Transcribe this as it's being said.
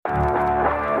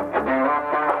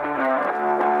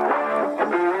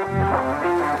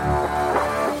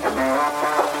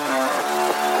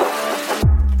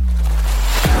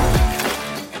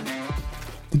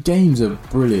games are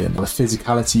brilliant. The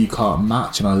physicality you can't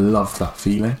match, and I love that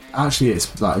feeling. Actually,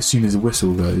 it's like as soon as the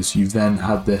whistle goes, you've then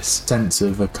had this sense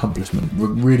of accomplishment,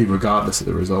 really regardless of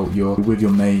the result. You're with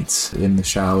your mates in the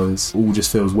showers, all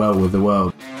just feels well with the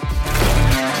world.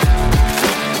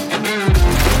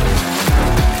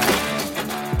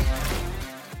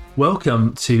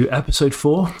 Welcome to episode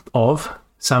 4 of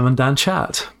Sam and Dan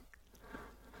Chat.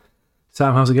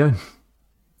 Sam, how's it going?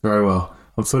 Very well.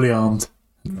 I'm fully armed.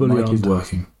 The mic is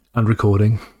working. And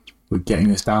recording. We're getting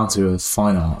this down to a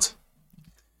fine art.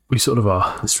 We sort of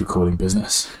are. This recording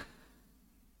business.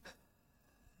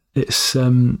 It's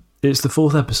the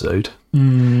 4th episode.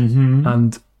 Mm-hmm.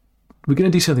 And we're going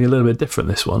to do something a little bit different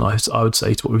this one, I would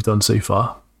say, to what we've done so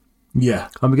far. Yeah.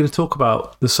 And we're going to talk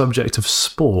about the subject of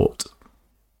sport.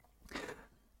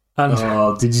 And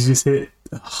did you just hear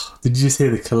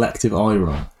the collective eye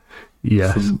roll?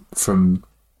 Yeah. From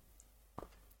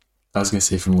I was going to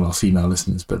say from all our female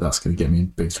listeners, but that's going to get me in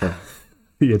big trouble.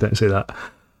 Yeah, don't say that.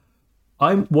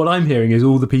 What I'm hearing is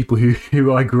all the people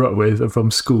who I grew up with are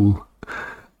from school,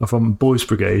 are from Boys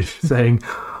Brigade, saying,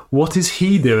 "What is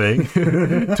he doing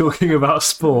talking about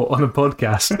sport on a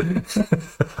podcast?"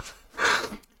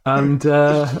 And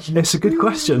it's a good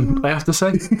question, I have to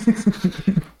say.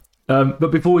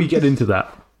 But before we get into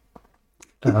that,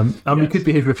 and yes. We could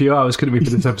be here for a few hours, couldn't we,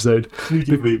 for this episode?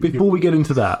 Before we get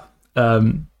into that,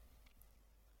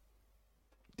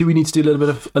 do we need to do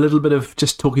a little bit of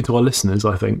just talking to our listeners,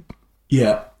 I think?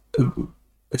 Yeah.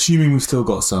 Assuming we've still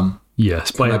got some.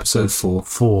 Yes, by episode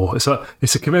 4. It's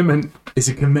a commitment. It's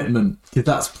a commitment.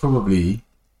 That's probably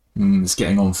it's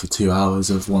getting on for 2 hours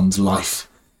of one's life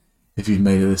if you've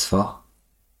made it this far.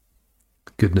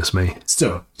 Goodness me.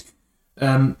 Still,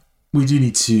 we do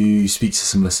need to speak to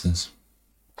some listeners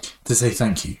to say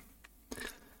thank you.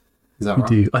 Is that right?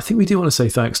 We do. I think we do want to say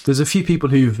thanks. There's a few people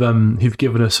who've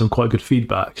given us some quite good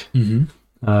feedback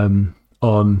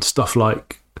on stuff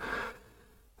like.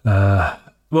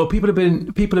 Well, people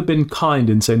have been kind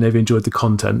in saying they've enjoyed the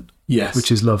content. Yes,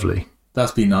 which is lovely.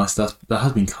 That's been nice. That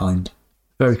has been kind.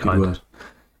 Very kind. Word.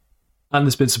 And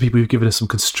there's been some people who've given us some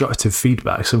constructive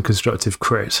feedback, some constructive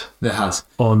crit. There has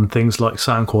on things like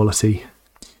sound quality.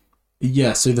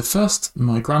 Yeah. So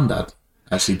my granddad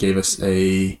actually gave us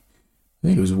I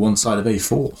think it was one side of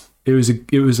A4. It was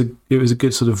a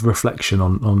good sort of reflection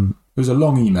on. It was a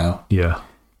long email. Yeah.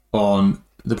 On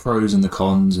the pros and the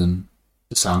cons and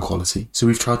the sound quality. So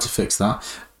we've tried to fix that.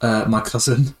 My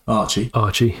cousin Archie,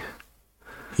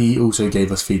 he also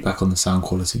gave us feedback on the sound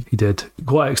quality. He did,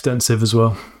 quite extensive as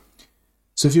well.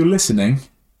 So if you're listening,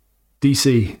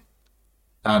 DC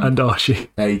and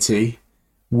Archie, AT,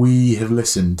 we have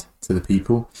listened to the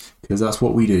people because that's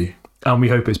what we do. And we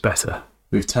hope it's better.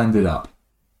 We've turned it up.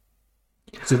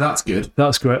 So that's good.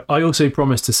 That's great. I also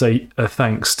promised to say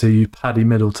thanks to Paddy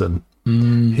Middleton,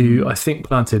 who I think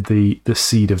planted the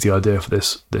seed of the idea for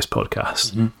this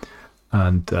podcast. Mm-hmm.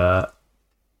 And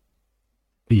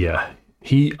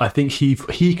I think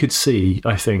he could see,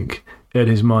 I think, in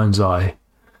his mind's eye,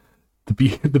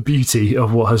 the beauty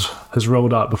of what has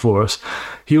rolled out before us.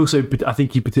 He also, I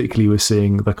think he particularly was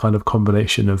seeing the kind of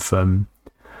combination of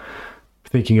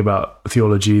thinking about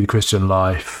theology, the Christian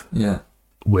life,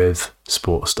 with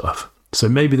sport stuff. So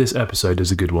maybe this episode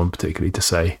is a good one, particularly to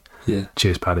say,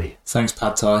 cheers, Paddy. Thanks,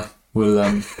 Pad Thai. We'll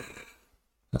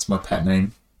that's my pet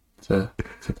name for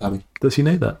Paddy. Does he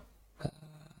know that?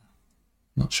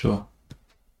 Not sure.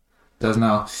 Does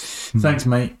now. Thanks,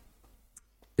 mate.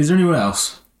 Is there anyone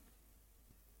else?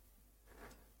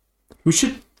 We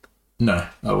should. No,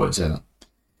 I won't say that.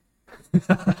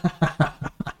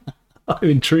 I'm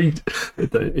intrigued.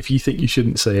 If you think you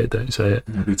shouldn't say it, don't say it.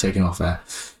 It'll be taken off air.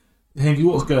 Hey,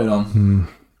 what's going on?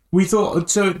 We thought.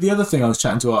 So the other thing I was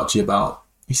chatting to Archie about,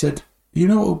 he said, "You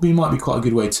know what might be quite a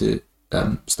good way to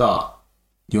start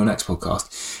your next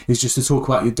podcast is just to talk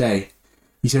about your day."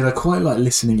 He said, "I quite like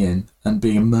listening in and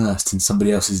being immersed in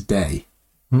somebody else's day."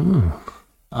 And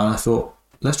I thought,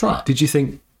 let's try it. Did you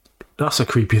think that's a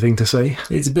creepy thing to say?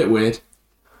 It's a bit weird,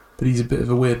 but he's a bit of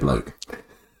a weird bloke.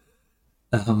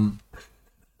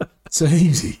 So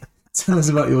easy. Tell us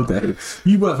about your day.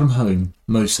 You work from home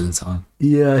most of the time.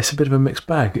 Yeah, it's a bit of a mixed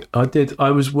bag.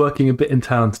 I was working a bit in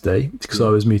town today because I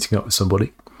was meeting up with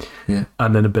somebody. Yeah.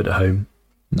 And then a bit at home.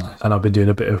 Nice. And I've been doing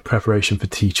a bit of preparation for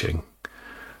teaching.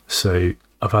 So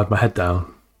I've had my head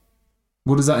down.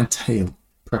 What does that entail?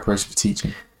 Preparation for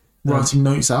teaching? Writing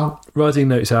notes out? Writing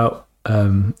notes out.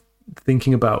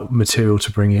 Thinking about material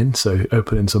to bring in. So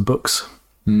opening some books.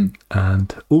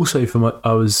 And also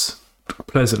I was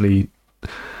pleasantly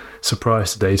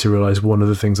surprised today to realise one of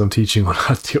the things I'm teaching on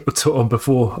I'd taught on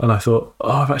before, and I thought,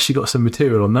 I've actually got some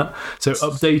material on that. So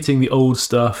updating the old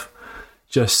stuff,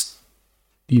 just,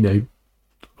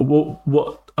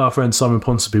 what our friend Simon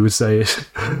Ponsonby would say is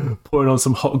pouring on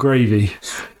some hot gravy,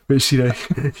 which,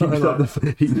 heats up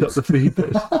the feed.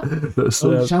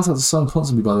 Shout out to Simon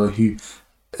Ponsonby, by the way, who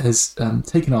has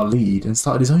taken our lead and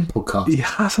started his own podcast. He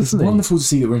has, hasn't he? Wonderful to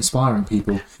see that we're inspiring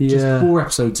people. Just 4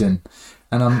 episodes in,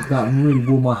 and that really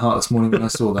warmed my heart this morning when I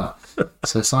saw that.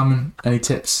 So Simon, any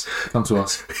tips? Come to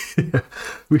us.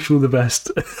 Wish you all the best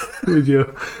with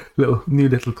your new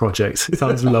little project. It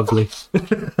sounds lovely.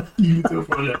 New little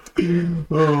project.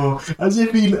 Oh, as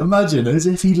if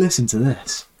he listened to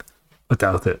this. I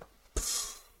doubt it.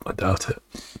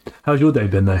 How's your day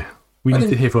been though? We need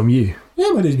to hear from you. Yeah,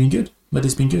 my day's been good.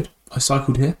 I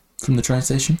cycled here from the train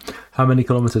station. How many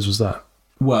kilometres was that?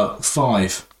 Well,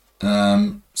 5.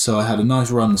 So I had a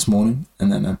nice run this morning, and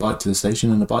then a bike to the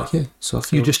station and a bike here. So I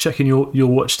feel... You're just checking your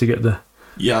watch to get the...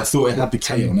 Yeah, I thought it had the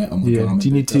K on it on the Garmin. Do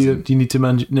you need to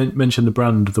mention the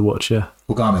brand of the watch? Yeah.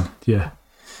 Or Garmin. Yeah.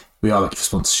 We are looking for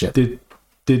sponsorship. Did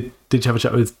you have a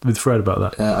chat with Fred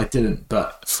about that? I didn't,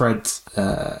 but Fred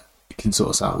can sort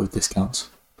us out with discounts.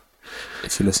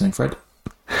 If you're listening, Fred.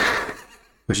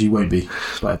 Which you won't be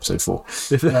by episode 4.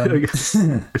 If there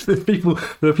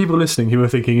are people listening who are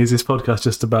thinking, is this podcast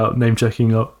just about name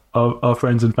checking our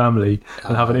friends and family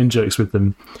and having in-jokes with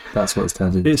them? That's what it's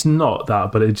turned into. It's not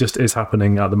that, but it just is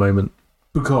happening at the moment.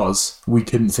 Because we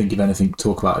couldn't think of anything to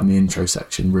talk about in the intro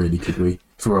section, really, could we?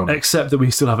 Except that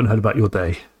we still haven't heard about your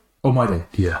day. Oh, my day?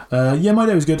 Yeah. My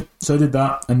day was good. So I did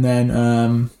that, and then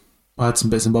I had some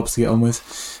bits and bobs to get on with.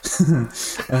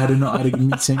 I had a good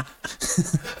meeting.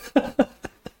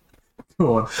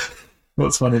 Go on.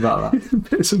 What's funny about that?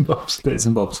 Bits and bobs.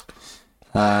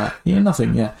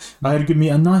 Nothing. Yeah, I had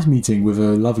a nice meeting with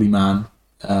a lovely man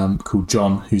called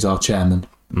John, who's our chairman,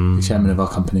 the chairman of our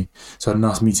company. So I had a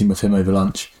nice meeting with him over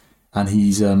lunch, and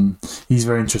he's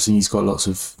very interesting. He's got lots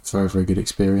of very, very good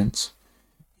experience.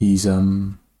 He's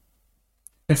in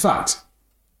fact,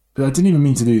 I didn't even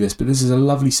mean to do this, but this is a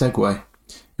lovely segue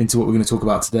into what we're going to talk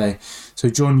about today. So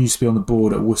John used to be on the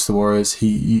board at Worcester Warriors.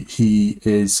 He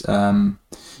is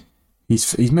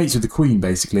he's mates with the Queen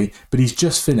basically, but he's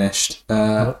just finished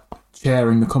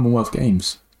chairing the Commonwealth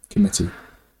Games committee.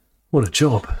 What a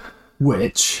job!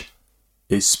 Which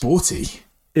is sporty.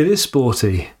 It is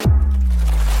sporty.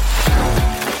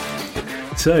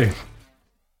 So,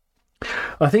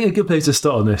 I think a good place to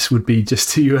start on this would be just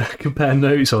to compare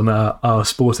notes on our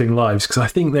sporting lives, because I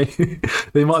think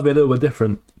they might be a little bit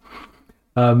different.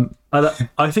 And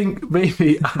I think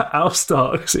maybe I'll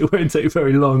start, because it won't take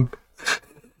very long.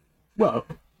 Well,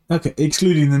 okay,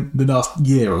 excluding the last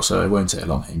year or so, it won't take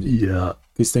long. Yeah.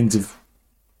 Because things have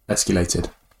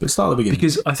escalated. But start at the beginning.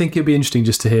 Because I think it'd be interesting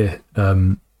just to hear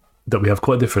that we have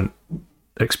quite different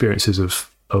experiences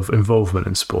of involvement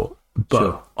in sport,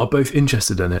 but are both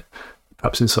interested in it,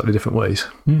 perhaps in slightly different ways.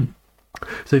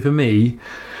 So for me,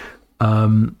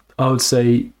 I would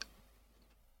say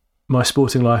my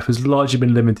sporting life has largely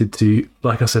been limited to,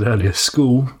 like I said earlier,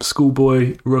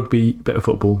 schoolboy, rugby, bit of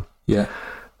football. Yeah.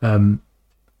 And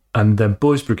then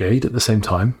boys brigade at the same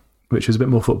time, which was a bit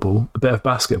more football, a bit of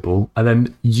basketball, and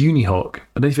then unihoc. I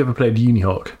don't know if you've ever played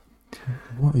unihoc.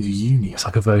 What is unihoc? It's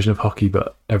like a version of hockey,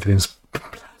 but everything's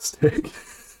plastic.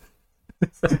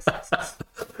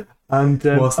 And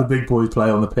whilst the big boys play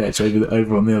on the pitch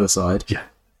over on the other side. Yeah,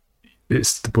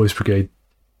 it's the boys brigade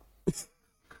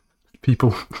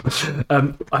people.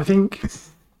 I think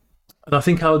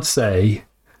I would say,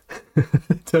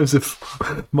 in terms of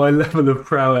my level of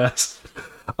prowess,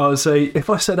 I would say if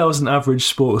I said I was an average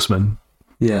sportsman,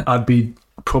 I'd be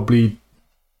probably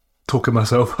talking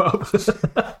myself up.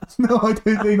 No, I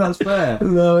don't think that's fair.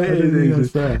 No, it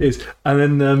is.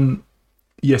 And then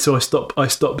so I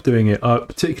stopped doing it.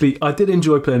 Particularly, I did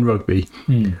enjoy playing rugby.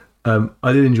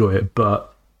 I did enjoy it,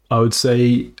 but I would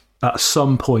say at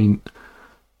some point,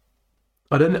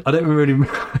 I don't really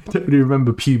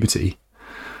remember puberty.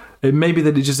 It may be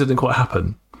that it just didn't quite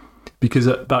happen, because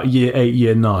at about year 8,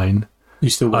 year 9,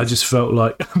 I just felt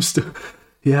like I'm still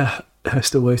waiting. Yeah.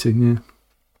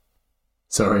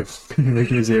 Sorry,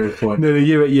 making a 0 point. No,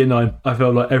 year 8, year 9, I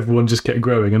felt like everyone just kept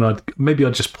growing, and I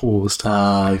just paused.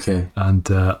 Okay. And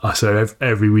so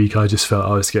every week I just felt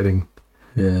I was getting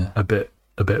a bit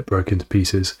broken to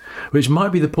pieces, which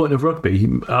might be the point of rugby.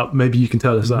 Maybe you can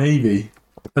tell us that. Maybe.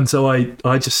 And so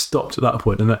I just stopped at that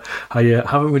point, and I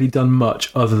haven't really done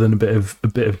much other than a bit of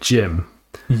gym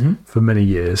for many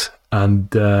years, and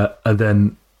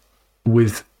then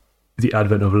with the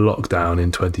advent of lockdown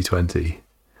in 2020.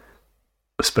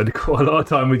 spent quite a lot of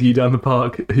time with you down the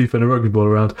park hoofing a rugby ball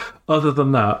around. Other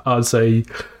than that, I'd say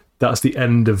that's the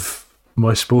end of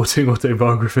my sporting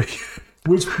autobiography.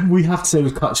 Which we have to say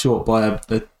was cut short by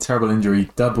a terrible injury,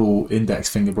 double index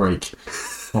finger break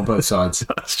on both sides.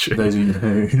 That's true. Those of you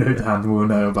who know Dan will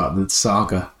know about the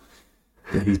saga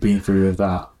that he's been through with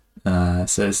that.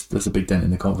 So there's a big dent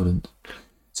in the confidence.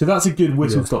 So that's a good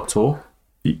whistle-stop tour.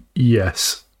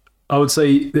 Yes. I would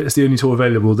say it's the only tour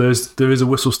available. There is a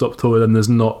whistle-stop tour, and there's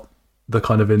not the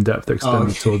kind of in-depth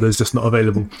extended tour. There's just not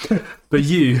available. But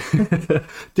you,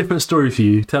 different story for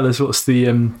you. Tell us what's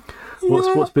the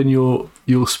what's been your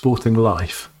sporting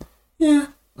life? Yeah.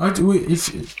 I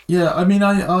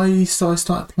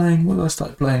started playing. What did I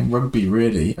start playing? Rugby,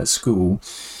 really, at school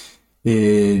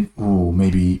in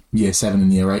maybe year 7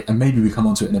 and year 8, and maybe we come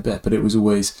onto it in a bit. But it was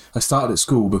always, I started at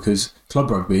school because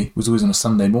club rugby was always on a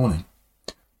Sunday morning.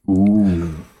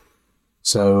 Ooh.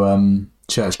 So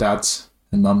church dads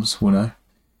and mums will know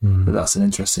that that's an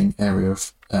interesting area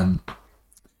of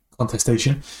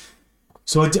contestation.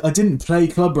 So I didn't play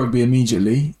club rugby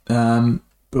immediately, but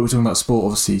we're talking about sport,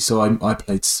 obviously. So I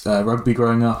played rugby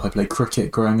growing up. I played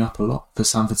cricket growing up a lot for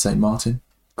Sanford St Martin.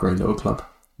 Great little club.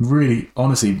 Really,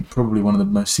 honestly, probably one of the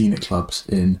most scenic clubs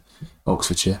in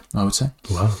Oxfordshire, I would say.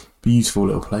 Wow. Beautiful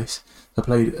little place. I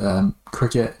played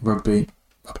cricket, rugby.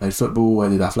 I played football. I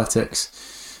did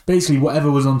athletics. Basically, whatever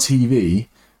was on TV,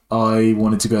 I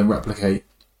wanted to go and replicate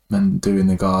and do in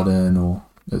the garden or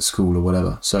at school or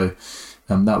whatever. So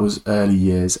that was early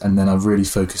years, and then I really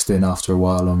focused in after a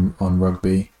while on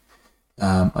rugby.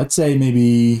 I'd say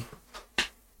maybe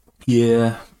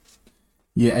year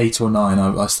 8 or 9,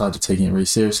 I started taking it really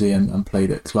seriously and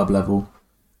played at club level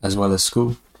as well as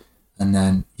school, and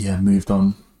then moved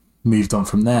on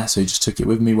from there. So just took it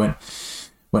with me, went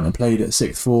and played at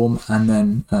 6th form, and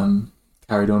then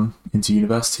carried on into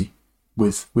university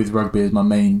with rugby as my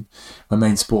main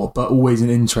sport, but always an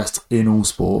interest in all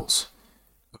sports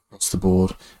across the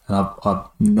board. And I'm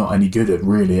not any good at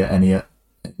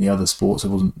any other sports. I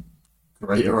wasn't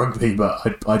great at rugby, but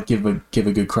I'd give a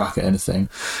good crack at anything.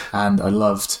 And I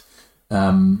love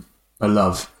running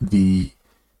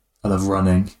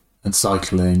and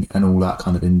cycling and all that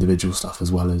kind of individual stuff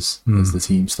as well as the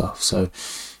team stuff. So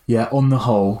on the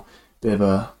whole, bit of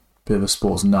a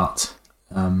sports nut.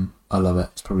 I love it.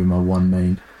 It's probably my one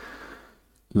main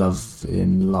love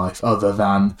in life, other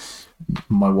than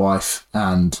my wife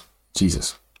and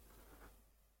Jesus.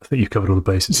 I think you've covered all the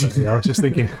bases. I was just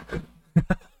thinking.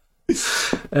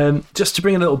 Just to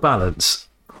bring a little balance,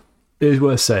 it is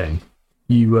worth saying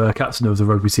you were captain of the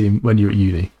rugby team when you were at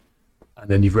uni, and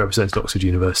then you've represented Oxford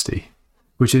University,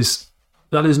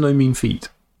 that is no mean feat,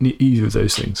 either of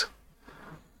those things.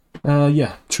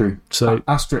 Yeah, true. So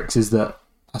asterisk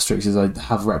is I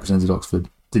have represented Oxford.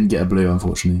 Didn't get a blue,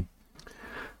 unfortunately,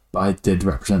 but I did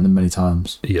represent them many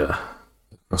times. Yeah,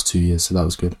 across 2 years, so that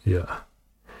was good. Yeah.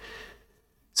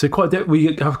 So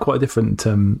we have quite different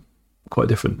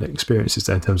experiences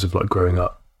there in terms of like growing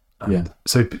up. And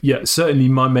so certainly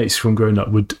my mates from growing up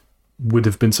would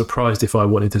have been surprised if I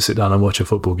wanted to sit down and watch a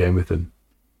football game with them.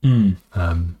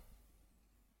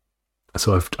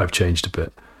 So I've changed a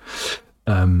bit.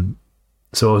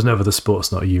 So I was never the sports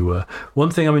nut you were.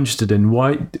 One thing I'm interested in,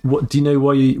 what do you know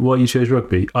why you chose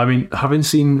rugby? I mean, having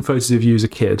seen photos of you as a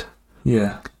kid,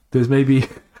 there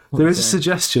is a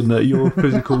suggestion that your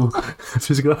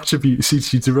physical attributes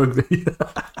suits you to rugby.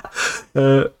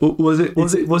 Was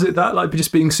it that, like,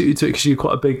 just being suited to it because you're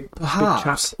quite a big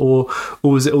chap, or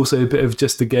was it also a bit of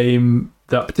just that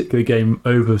particular game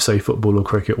over, say, football or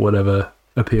cricket, whatever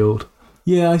appealed?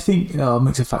 Yeah, I think a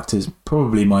mix of factors.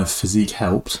 Probably my physique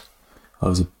helped. I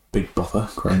was a big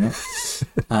boffer growing up.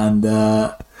 And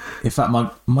in fact,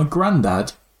 my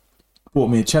granddad bought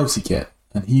me a Chelsea kit,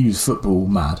 and he was football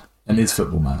mad and is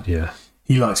football mad. Yeah.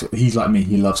 He's like me,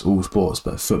 he loves all sports,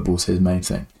 but football's his main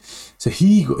thing. So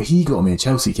he got me a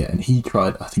Chelsea kit, and he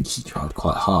tried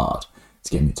quite hard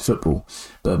to get me into football.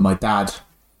 But my dad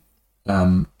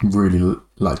really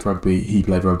liked rugby. He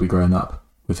played rugby growing up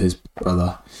with his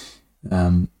brother.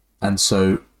 And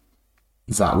so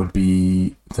that would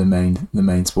be the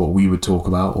main sport we would talk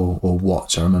about or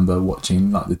watch. I remember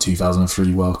watching like the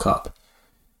 2003 World Cup.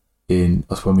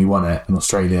 That's when we won it in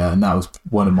Australia, and that was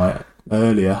one of my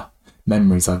earlier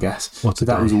memories, I guess. So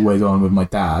that was always on with my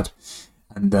dad,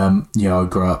 and I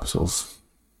grew up sort of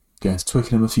going to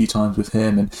Twickenham a few times with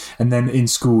him, and then in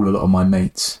school a lot of my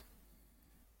mates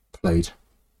played,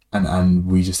 and I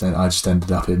just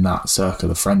ended up in that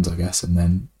circle of friends, I guess, and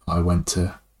then I went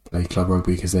to play club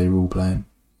rugby because they were all playing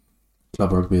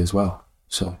club rugby as well.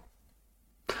 So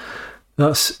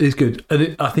is good,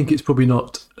 and I think it's probably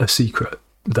not a secret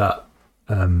that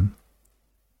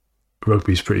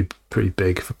rugby's pretty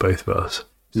big for both of us.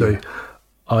 So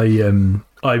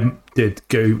I did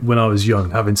go when I was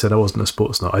young. Having said I wasn't a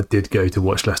sports nut, I did go to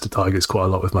watch Leicester Tigers quite a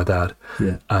lot with my dad,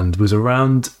 and was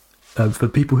around for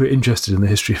people who are interested in the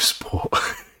history of sport.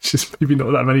 It's just maybe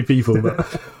not that many people,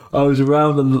 but I was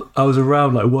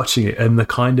around like watching it, and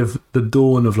the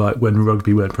dawn of like when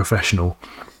rugby went professional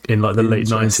in like the late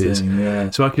 90s. Yeah.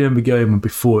 So I can remember going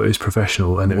before it was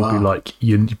professional, and it would be like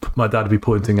my dad would be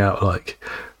pointing out like,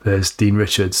 there's Dean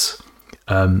Richards,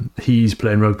 he's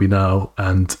playing rugby now,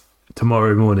 and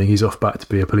tomorrow morning he's off back to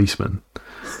be a policeman,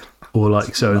 or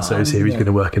like so and so's here, he's going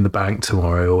to work in the bank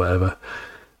tomorrow or whatever.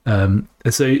 And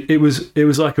so it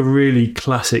was like a really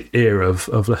classic era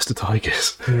of Leicester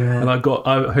Tigers. And I've got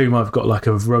like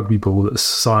a rugby ball that's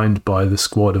signed by the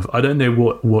squad of, I don't know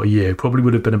what year, probably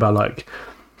would have been about like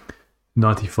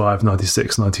 95,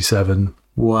 96, 97.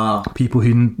 Wow. People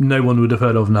who no one would have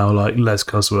heard of now, like Les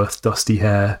Cosworth, Dusty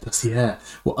Hare.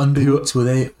 What Underwoods were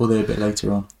they? Or were they a bit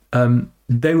later on?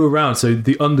 They were around. So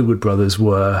the Underwood brothers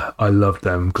were, I loved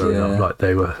them growing up. Like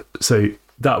they were, so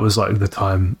that was like the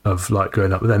time of like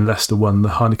growing up. But then Leicester won the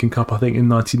Heineken Cup, I think, in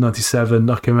 1997.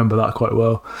 I can remember that quite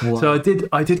well. Wow. So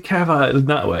I did care about it in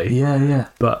that way. Yeah.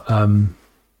 But and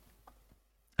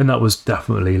that was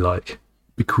definitely like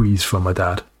bequeathed from my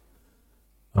dad.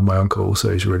 And my uncle also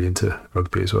is really into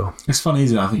rugby as well. It's funny,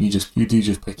 isn't it? I think you do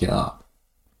just pick it up.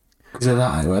 Because at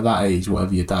that age,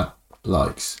 whatever your dad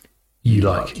likes, you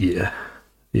like. Yeah.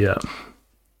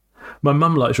 My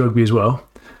mum likes rugby as well.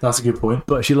 That's a good point.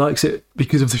 But she likes it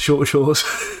because of the short shorts.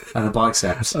 And the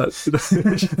biceps.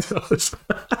 She does.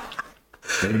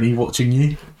 Me watching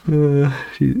you?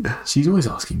 She's always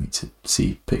asking me to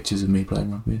see pictures of me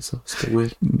playing rugby and stuff. It's a bit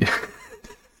weird.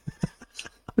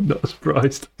 I'm not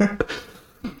surprised.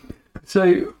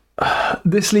 So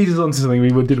this leads us on to something we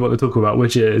did want to talk about,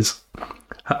 which is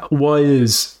why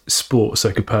is sport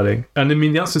so compelling? And I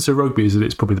mean, the answer to rugby is that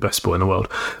it's probably the best sport in the world.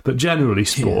 But generally,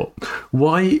 sport.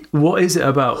 Yeah. What is it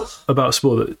about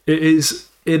sport that it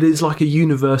is like a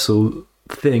universal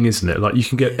thing, isn't it? Like you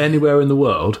can go anywhere in the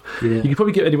world. Yeah. You can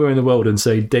probably get anywhere in the world and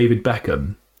say David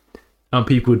Beckham, and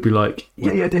people would be like,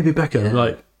 yeah, David Beckham. Yeah.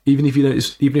 Like even if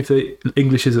the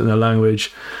English isn't their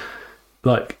language,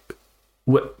 like.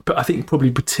 But I think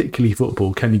probably particularly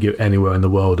football, can you go anywhere in the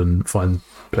world and find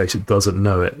a place that doesn't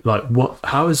know it? Like what?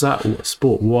 How is that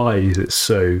sport? Why is it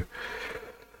so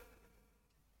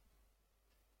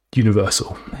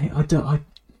universal? I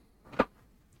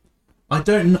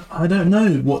don't know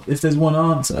what if there's one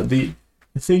answer. I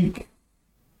think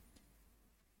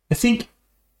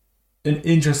an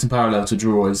interesting parallel to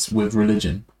draw is with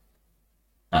religion.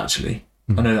 Actually.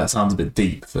 I know that sounds a bit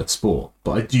deep for sport,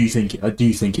 but I do think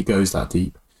it goes that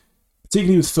deep.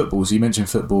 Particularly with football. So you mentioned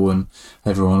football, and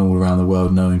everyone all around the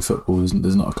world knowing football.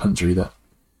 There's not a country that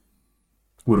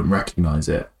wouldn't recognise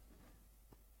it.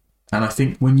 And I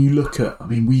think when you look at, I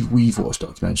mean, we've watched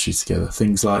documentaries together.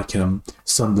 Things like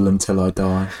Sunderland Till I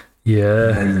Die. Yeah.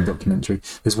 Amazing documentary.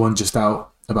 There's one just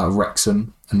out about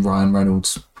Wrexham and Ryan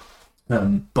Reynolds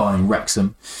buying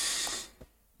Wrexham.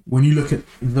 When you look at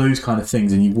those kind of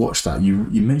things and you watch that,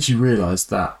 it makes you realise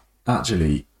that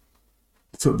actually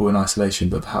football in isolation,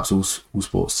 but perhaps all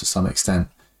sports to some extent,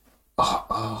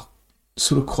 are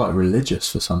sort of quite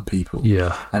religious for some people.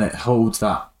 Yeah. And it holds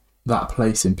that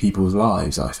place in people's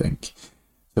lives, I think,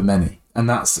 for many. And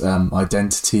that's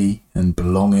identity and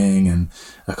belonging and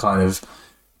a kind of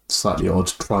slightly odd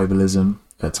tribalism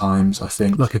at times, I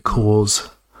think. Like a cause.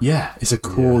 Yeah, it's a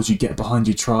cause. You get behind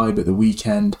your tribe at the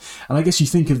weekend, and I guess you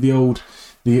think of the old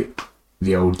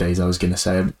days. I was going to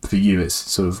say, for you, it's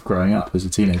sort of growing up as a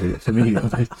teenager. For me,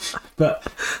 but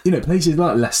places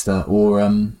like Leicester, or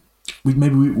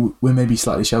we're maybe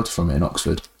slightly sheltered from it in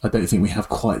Oxford. I don't think we have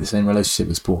quite the same relationship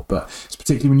with sport, but it's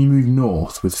particularly when you move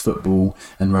north with football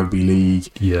and rugby league.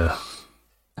 Yeah,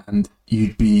 and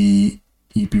you'd be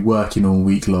working all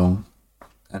week long.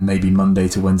 And maybe Monday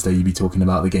to Wednesday you'd be talking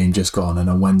about the game just gone, and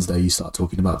on Wednesday you start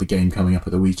talking about the game coming up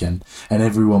at the weekend, and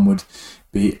everyone would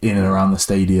be in and around the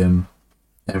stadium.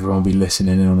 Everyone would be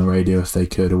listening in on the radio if they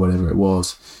could, or whatever it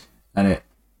was, and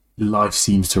life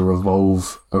seems to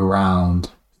revolve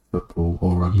around football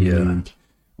or rugby league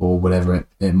or whatever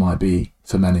it might be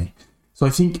for many. So I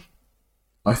think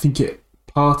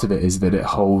part of it is that it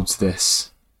holds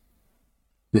this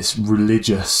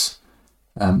religious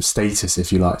status,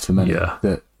 if you like, for many,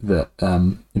 that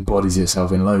embodies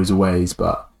itself in loads of ways,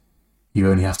 but you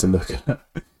only have to look at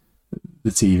the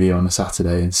TV on a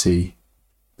Saturday and see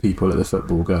people at the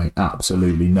football going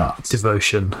absolutely nuts.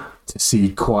 Devotion. To see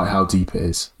quite how deep it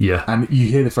is. Yeah. And you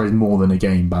hear the phrase "more than a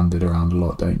game" banded around a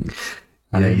lot, don't you?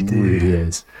 And Yeah, it you do. really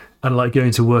is. And like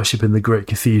going to worship in the great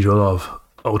cathedral of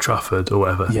Old Trafford or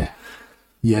whatever. Yeah.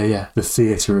 Yeah. The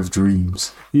theatre of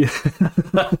dreams. Yeah.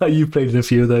 You've played in a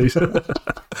few of those.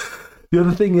 The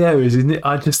other thing there is, isn't it?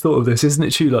 I just thought of this. Isn't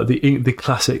it true? Like the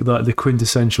classic, like the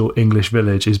quintessential English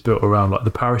village is built around like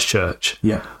the parish church,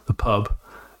 Yeah. the pub,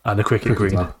 and the cricket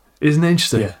green. Club. Isn't it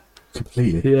interesting? Yeah.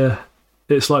 Completely. Yeah.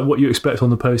 It's like what you expect on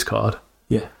the postcard.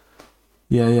 Yeah.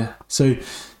 Yeah. So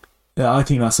I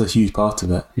think that's a huge part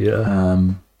of it. Yeah.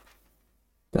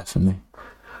 Definitely.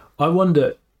 I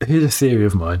wonder. Here's a theory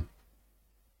of mine.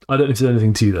 I don't know if there's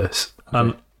anything to this.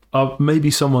 Okay.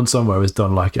 Maybe someone somewhere has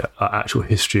done like an actual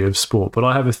history of sport, but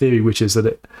I have a theory which is that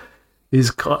it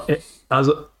as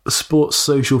a sports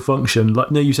social function, like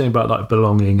you're saying about like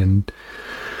belonging and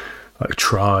like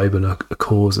tribe and a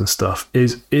cause and stuff.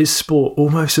 Is sport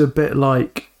almost a bit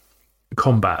like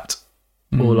combat,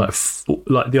 or like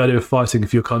the idea of fighting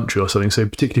for your country or something? So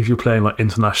particularly if you're playing like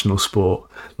international sport,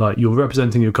 like you're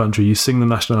representing your country, you sing the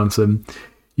national anthem,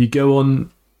 you go on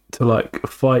to like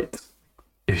fight,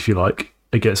 if you like,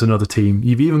 against another team.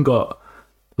 You've even got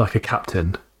like a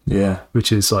captain,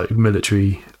 which is like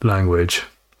military language,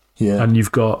 and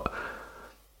you've got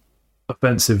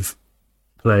offensive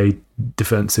play,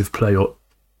 defensive play, or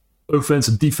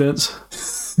offensive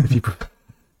defense, if you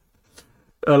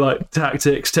like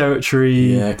tactics,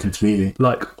 territory, completely,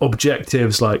 like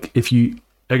objectives. Like if you,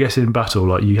 I guess in battle,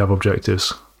 like you have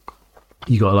objectives,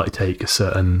 you gotta like take a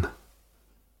certain,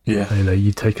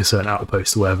 you take a certain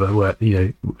outpost or whatever, where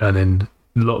and in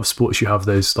a lot of sports you have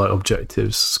those like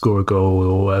objectives: score a goal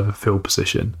or whatever, field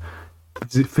position,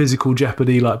 physical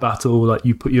jeopardy, like battle, like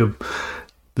you put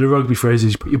the rugby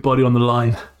phrases, you put your body on the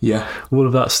line, all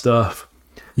of that stuff.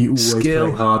 You always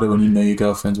play harder when you know your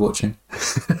girlfriend's watching.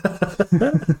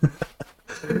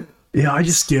 I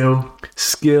just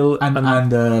skill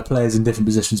and players in different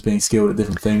positions being skilled at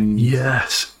different things.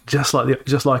 Yes, just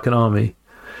like an army.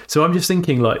 So I'm just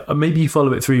thinking, like, maybe you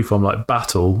follow it through from like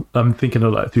battle. I'm thinking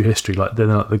of like through history, like then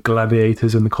like the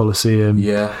gladiators in the Colosseum,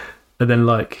 and then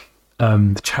like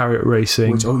the chariot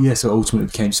racing, which so ultimately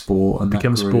became sport and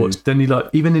became sports. Then you like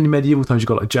even in medieval times you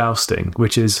got like jousting,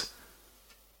 which is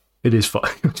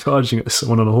charging at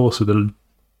someone on a horse with a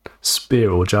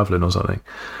spear or javelin or something.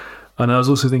 And I was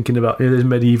also thinking about there's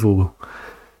medieval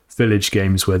village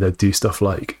games where they do stuff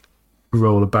like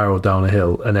roll a barrel down a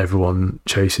hill and everyone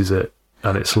chases it,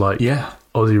 and it's like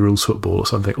Aussie rules football or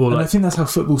something. Or I think that's how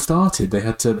football started. They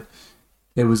had to.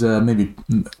 It was it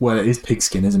is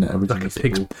pigskin, isn't it? Originally, like a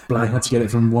pig's they had to get it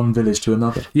from one village to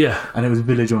another. Yeah, and it was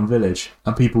village on village,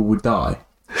 and people would die.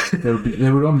 there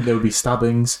would be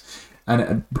stabbings.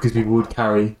 And because people would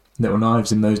carry little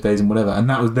knives in those days and whatever, and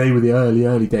they were the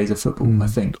early days of football, I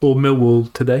think. Or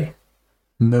Millwall today.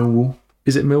 Millwall,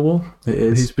 is it Millwall? It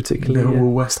is. Who's particularly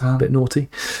Millwall, West Ham, a bit naughty.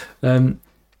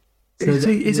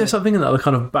 Is there something in that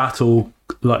kind of battle,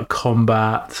 like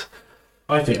combat?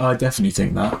 I definitely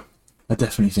think that. I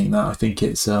think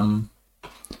it's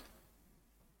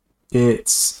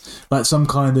like some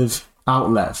kind of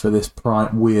outlet for this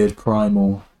weird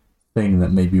primal thing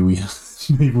that maybe we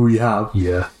have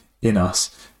in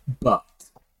us, but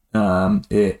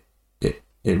it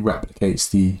replicates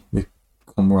the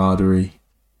camaraderie,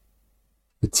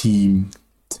 the team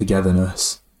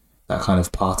togetherness, that kind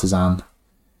of partisan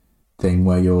thing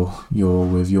where you're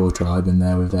with your tribe and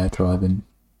they're with their tribe, and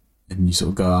you sort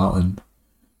of go out and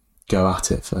go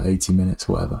at it for 80 minutes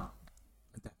or whatever.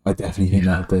 I definitely think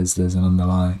that there's an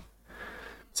underlying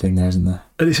thing there, isn't there?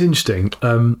 And it's interesting.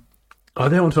 I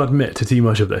don't want to admit to too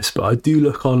much of this, but I do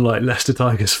look on like Leicester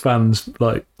Tigers fans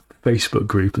like Facebook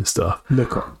group and stuff.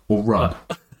 Look on or run.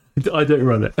 I don't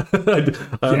run it.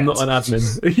 I'm not an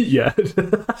admin yet.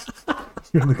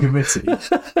 You're on the committee.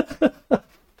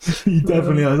 You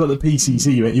definitely are. It's like the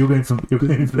PCC. Mate. You're going for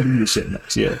leadership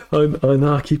next year. I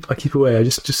know. I keep away. I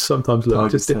just sometimes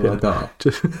look. Just dip in.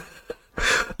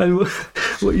 And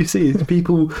what you see is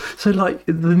people. So like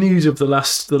the news of the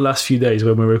last few days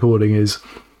when we're recording is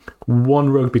one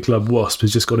rugby club, Wasp,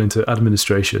 has just got into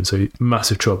administration. So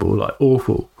massive trouble, like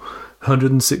awful.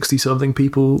 160 something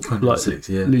people like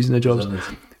losing their jobs.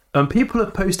 And people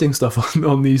are posting stuff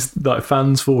on these like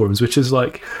fans forums, which is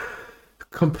like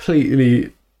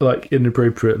completely like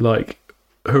inappropriate, like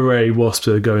hooray, Wasps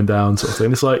are going down sort of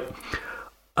thing. It's like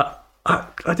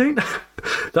I don't know.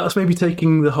 That's maybe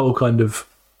taking the whole kind of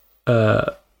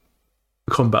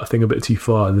combat thing a bit too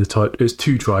far. It's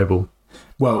too tribal.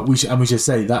 Well, we should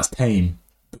say that's tame,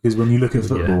 because when you look at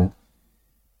football,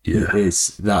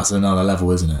 that's another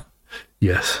level, isn't it?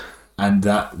 Yes, and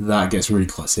that gets really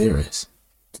quite serious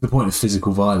to the point of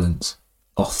physical violence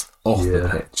off off the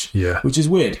pitch. Yeah. Which is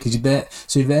weird because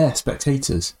they're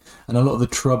spectators, and a lot of the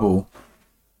trouble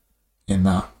in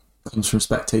that comes from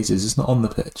spectators. It's not on the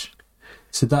pitch.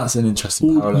 So that's an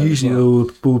interesting parallel. Usually,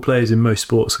 all ball players in most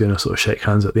sports are going to sort of shake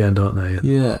hands at the end, aren't they?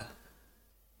 Yeah.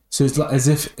 So it's like as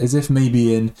if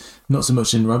maybe in not so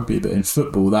much in rugby, but in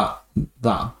football,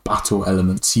 that battle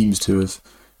element seems to have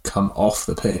come off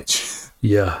the pitch.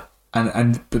 Yeah.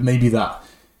 But maybe that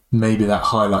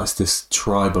highlights this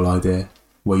tribal idea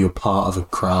where you're part of a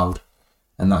crowd,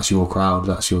 and that's your crowd,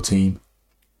 that's your team.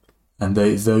 And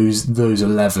those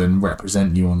 11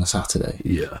 represent you on a Saturday.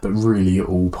 Yeah. But really you're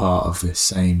all part of this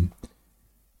same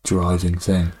driving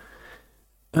thing.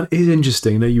 And it is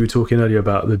interesting that you were talking earlier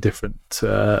about the different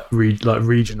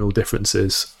regional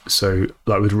differences. So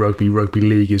like with rugby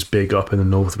league is big up in the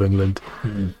north of England.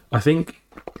 Mm-hmm. I think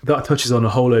that touches on a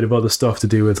whole load of other stuff to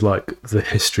do with like the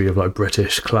history of like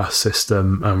British class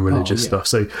system and religious stuff.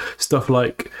 So stuff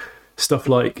like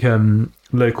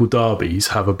local derbies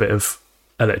have a bit of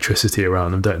electricity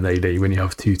around them, don't they? When you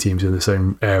have two teams in the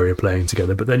same area playing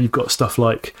together. But then you've got stuff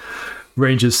like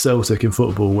Rangers Celtic in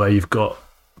football where you've got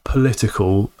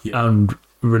political and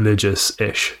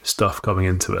religious-ish stuff coming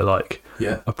into it, like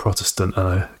a Protestant and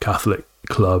a Catholic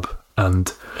club,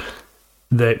 and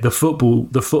the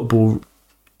football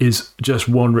is just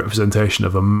one representation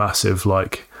of a massive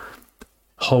like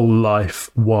whole life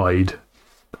wide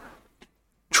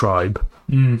tribe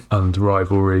and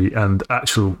rivalry and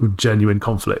actual genuine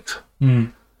conflict.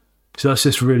 So that's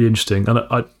just really interesting, and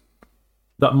I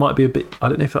that might be a bit, I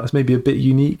don't know if that's maybe a bit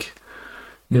unique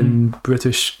in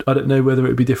British. I don't know whether it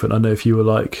would be different. I know if you were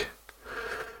like,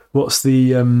 what's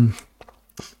the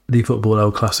football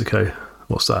El Clasico?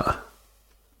 What's that?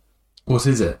 What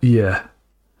is it? Yeah.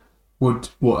 Who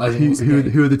are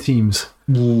the teams?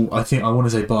 Well, I want to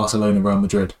say Barcelona, Real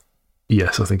Madrid.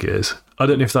 Yes, I think it is. I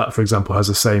don't know if that, for example, has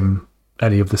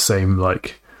any of the same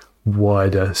like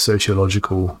wider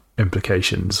sociological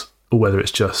implications, or whether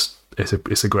it's just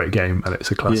it's a great game and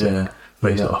it's a classic.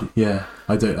 Yeah,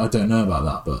 I don't know about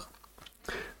that, but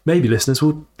maybe listeners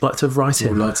would like to write in.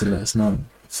 Would like to let us know,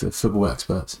 football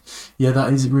experts. Yeah,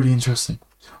 that is really interesting.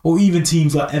 Or even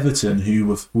teams like Everton,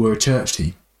 who were a church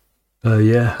team.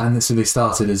 And so they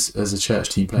started as a church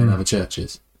team playing other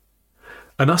churches.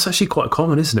 And that's actually quite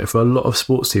common, isn't it? For a lot of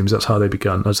sports teams, that's how they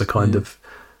began, as a kind of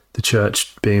the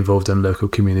church being involved in local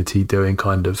community, doing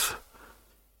kind of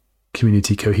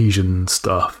community cohesion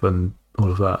stuff and all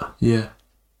of that. Yeah.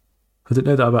 I didn't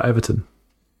know that about Everton.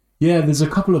 Yeah, there's a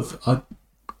couple of...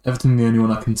 Everton, the only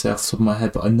one I can say off the top of my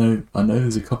head, but I know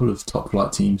there's a couple of top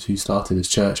flight teams who started as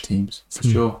church teams, for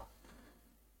sure.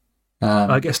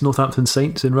 I guess Northampton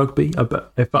Saints in rugby.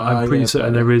 I'm pretty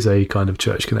certain there is a kind of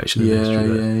church connection in history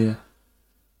there.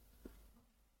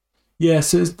 Yeah,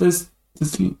 so there's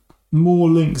more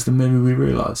links than maybe we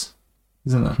realise,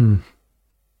 isn't there?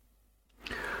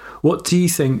 What do you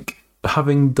think,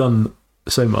 having done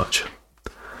so much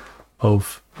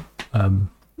of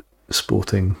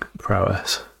sporting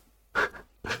prowess,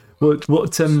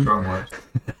 what strong word.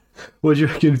 What do you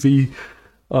reckon be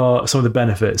some of the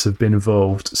benefits of being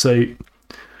involved? So,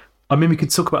 I mean, we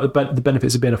could talk about the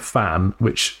benefits of being a fan,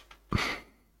 which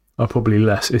are probably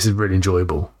less. This is really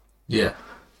enjoyable. Yeah.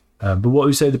 But what would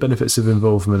you say the benefits of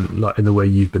involvement, like in the way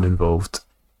you've been involved,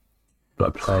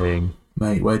 like playing?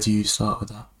 Mate, where do you start with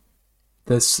that?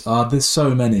 There's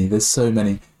so many. There's so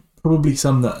many. Probably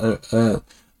some that are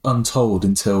untold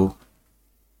until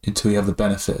you have the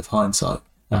benefit of hindsight.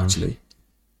 Actually,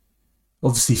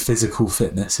 obviously, physical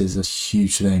fitness is a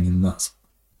huge thing, and that's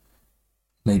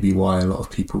maybe why a lot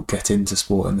of people get into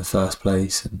sport in the first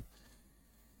place and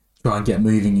try and get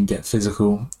moving and get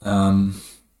physical. I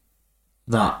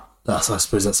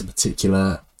suppose that's a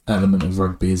particular element of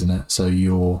rugby, isn't it? So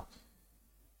you're,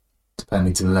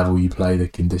 depending to the level you play, the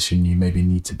condition you maybe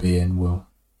need to be in will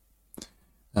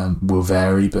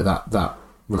vary, but that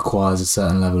requires a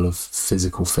certain level of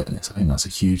physical fitness. I think that's a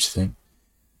huge thing.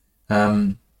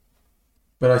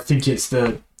 But I think it's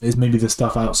maybe the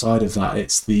stuff outside of that.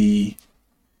 It's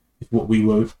what we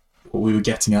were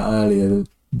getting at earlier,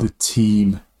 the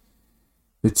team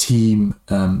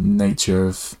nature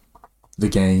of the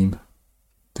game,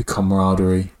 the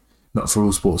camaraderie. Not for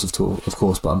all sports, of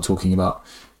course, but I'm talking about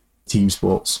team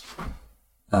sports.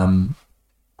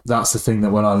 That's the thing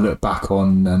that when I look back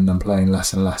on and I'm playing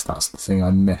less and less, that's the thing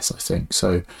I miss, I think.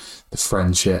 So the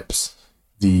friendships,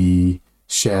 the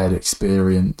shared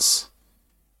experience,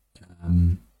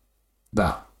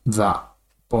 that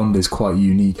bond is quite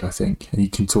unique, I think. And you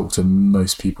can talk to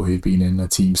most people who've been in a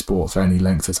team sport for any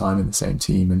length of time in the same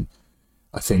team, and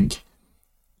I think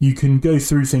you can go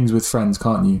through things with friends,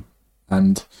 can't you?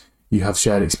 And you have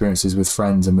shared experiences with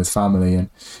friends and with family,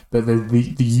 but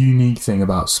the unique thing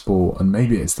about sport, and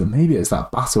maybe it's that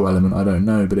battle element, I don't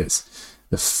know, but it's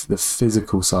the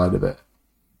physical side of it.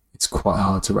 It's quite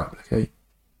hard to replicate.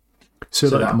 So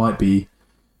that might be,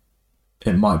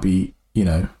 you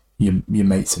know, your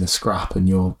mates in a scrap and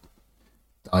you're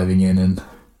diving in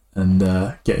and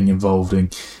getting involved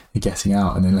and getting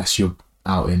out, and unless you're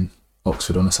out in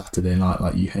Oxford on a Saturday night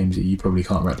like you, Hamesy, you probably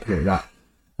can't replicate that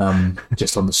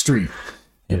just on the street.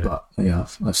 Yeah. But yeah,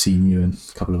 I've seen you and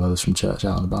a couple of others from church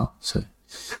out and about. So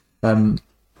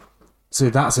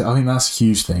that's it. I think that's a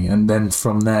huge thing. And then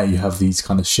from there, you have these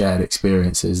kind of shared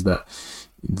experiences that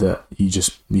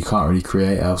you can't really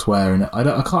create elsewhere. And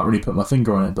I can't really put my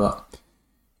finger on it, but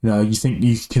you know, you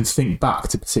can think back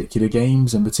to particular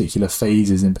games and particular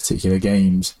phases in particular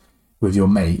games with your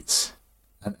mates,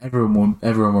 and everyone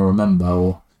will remember,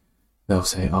 or they'll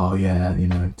say, "Oh yeah, you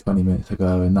know, 20 minutes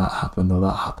ago, and that happened or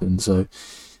that happened." So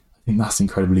I think that's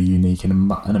incredibly unique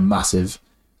and a massive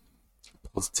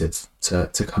positive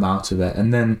to come out of it.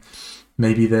 And then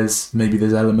maybe there's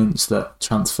elements that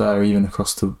transfer even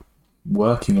across to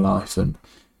working life, and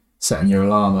setting your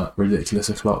alarm at ridiculous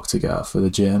o'clock to get up for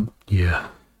the gym. Yeah.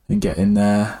 And get in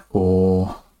there,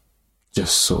 or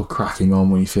just sort of cracking on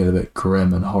when you feel a bit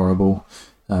grim and horrible,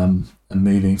 and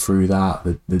moving through that,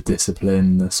 the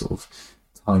discipline, the sort of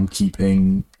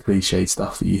timekeeping cliched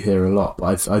stuff that you hear a lot.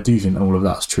 But I do think all of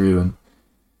that's true, and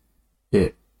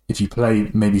if you play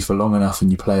maybe for long enough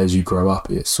and you play as you grow up,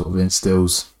 it sort of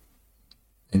instills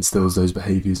those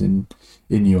behaviours in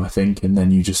you, I think, and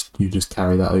then you just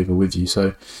carry that over with you.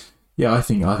 So yeah, I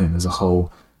think there's a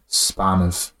whole span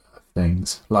of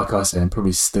things. Like I say, I'm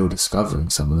probably still discovering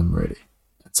some of them, really.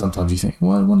 And sometimes you think,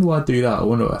 well, I wonder why I do that. I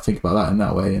wonder what I think about that in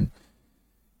that way. And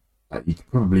you can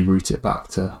probably root it back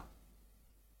to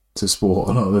sport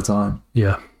a lot of the time.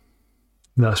 Yeah,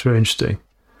 that's very interesting.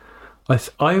 I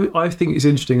think it's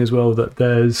interesting as well that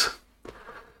there's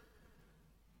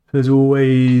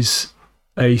always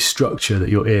a structure that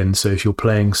you're in. So if you're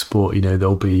playing sport, you know,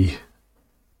 there'll be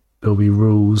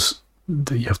rules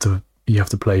that you have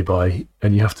to play by,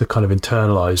 and you have to kind of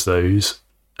internalize those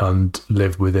and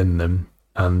live within them.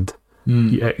 And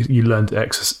you learn to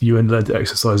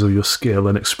exercise all your skill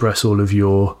and express all of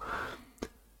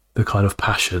the kind of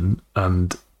passion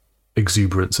and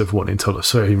exuberance of wanting to,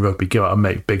 say in rugby, go out and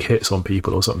make big hits on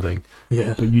people or something.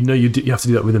 Yeah. But you have to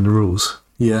do that within the rules.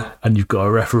 Yeah. And you've got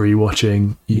a referee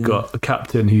watching. You've got a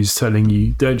captain who's telling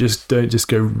you, don't just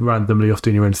go randomly off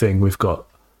doing your own thing. We've got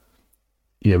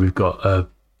a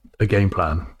game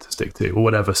plan to stick to, or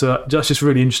whatever. So that's just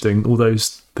really interesting, all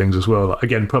those things as well. Like,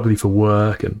 again, probably for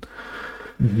work and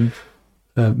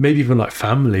maybe even like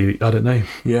family, I don't know.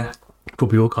 Yeah.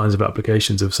 Probably all kinds of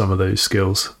applications of some of those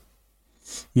skills.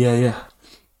 Yeah.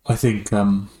 I think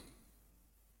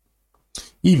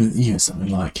even something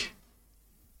like,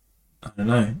 I don't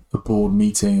know, a board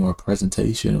meeting or a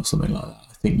presentation or something like that.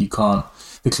 I think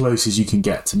the closest you can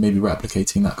get to maybe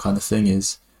replicating that kind of thing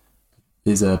is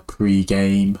a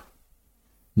pre-game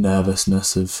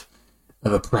nervousness of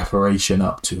a preparation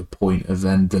up to a point of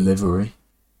then delivery.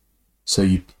 So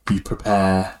you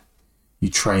prepare, you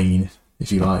train,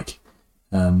 if you like,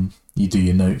 you do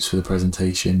your notes for the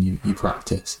presentation, you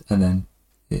practice, and then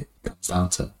it comes down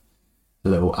to a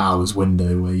little hours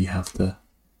window where you have to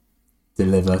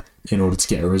deliver in order to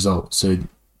get a result. So,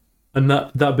 and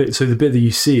that bit, so the bit that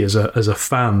you see as a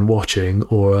fan watching,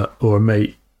 or a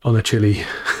mate on a chilly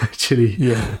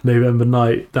November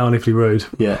night down Iffley Road.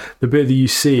 Yeah. The bit that you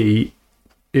see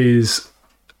is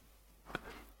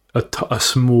a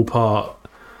small part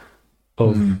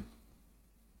of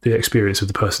the experience of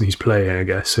the person who's playing, I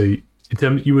guess. So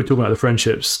you were talking about the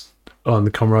friendships and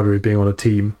the camaraderie of being on a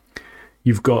team.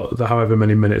 You've got the however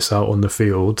many minutes out on the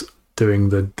field doing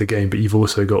the game, but you've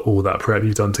also got all that prep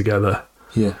you've done together.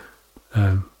 Yeah.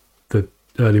 The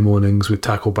early mornings with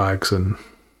tackle bags and...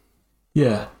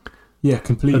 Yeah,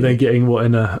 completely. And then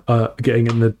getting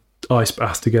in the ice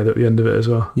bath together at the end of it as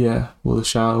well. Yeah, or the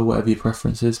shower, whatever your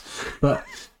preference is. But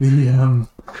so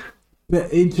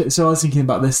I was thinking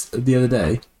about this the other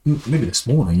day, maybe this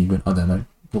morning even. I don't know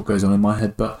what goes on in my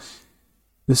head, but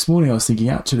this morning I was thinking,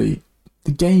 actually,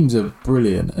 the games are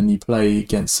brilliant, and you play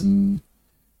against some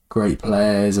great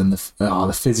players, and the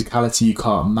physicality you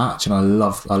can't match, and I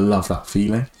love that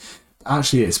feeling.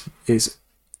 Actually, it's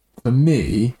for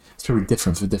me. It's probably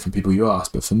different for different people you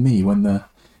ask, but for me,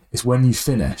 it's when you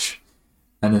finish,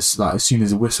 and it's like as soon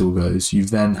as the whistle goes, you've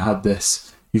got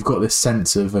this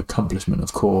sense of accomplishment.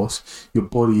 Of course, your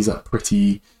body's like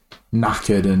pretty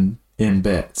knackered and in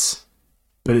bits,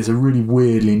 but it's a really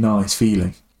weirdly nice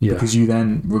feeling. Yeah. Because you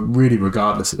then, really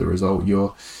regardless of the result,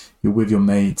 you're you're with your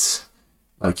mates,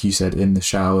 like you said, in the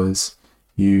showers.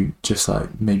 You just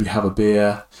like maybe have a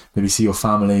beer, maybe see your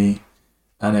family,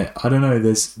 and I don't know.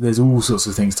 There's all sorts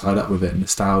of things tied up with it,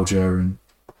 nostalgia, and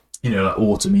like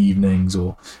autumn evenings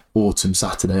or autumn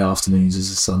Saturday afternoons as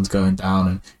the sun's going down,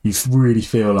 and you really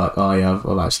feel like, oh yeah,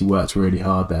 I've actually worked really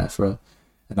hard there for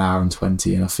an hour and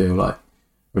 20, and I feel like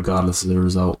regardless of the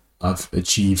result, I've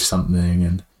achieved something.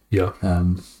 And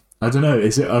I don't know,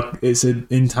 it's an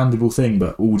intangible thing,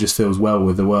 but all just feels well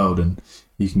with the world, and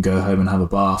you can go home and have a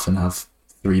bath and have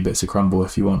 3 bits of crumble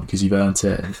if you want because you've earned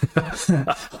it.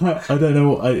 I don't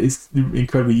know, it's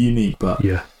incredibly unique, but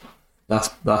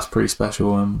that's pretty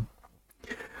special. And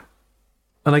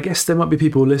I guess there might be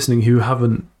people listening who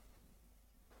haven't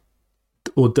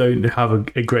or don't have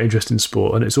a great interest in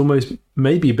sport, and it's almost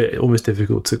maybe a bit almost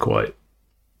difficult to quite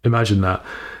imagine that.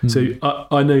 So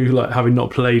I know, like, having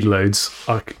not played loads,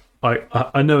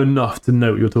 I know enough to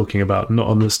know what you're talking about.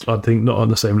 I think not on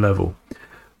the same level,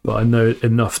 but I know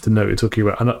enough to know what you're talking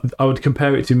about. And I would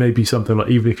compare it to maybe something like,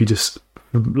 even if you just,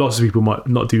 lots of people might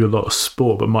not do a lot of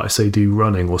sport, but might say do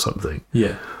running or something.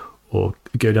 Yeah. Or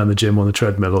go down the gym on the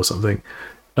treadmill or something.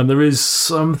 And there is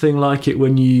something like it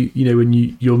when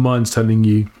your mind's telling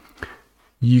you,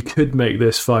 you could make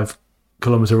this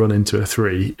 5-kilometer run into a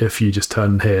 3 if you just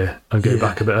turn here and go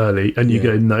back a bit early. And you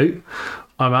go, no,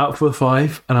 I'm out for a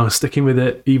 5 and I'm sticking with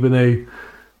it, even though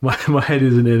my head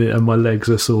isn't in it and my legs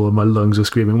are sore and my lungs are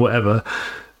screaming, whatever.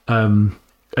 And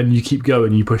you keep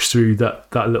going, you push through that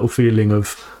little feeling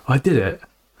of, I did it.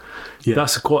 Yeah.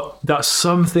 That's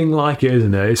something like it,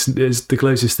 isn't it? It's the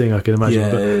closest thing I can imagine.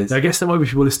 Yeah, but I guess there might be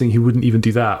people listening who wouldn't even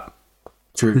do that.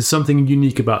 True. There's something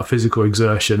unique about physical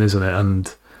exertion, isn't it?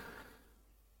 And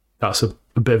that's a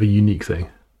bit of a unique thing.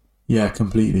 Yeah,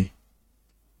 completely.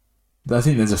 I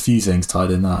think there's a few things tied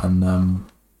in that, and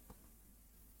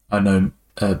I know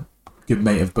a good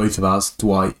mate of both of ours,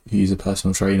 Dwight, who's a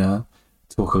personal trainer,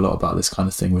 talk a lot about this kind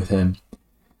of thing with him.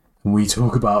 And we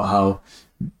talk about how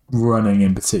running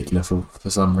in particular, for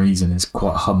some reason, is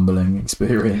quite a humbling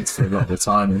experience for a lot of the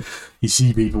time. And you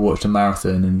see people watch a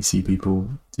marathon and you see people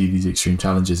do these extreme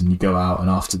challenges, and you go out and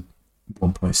after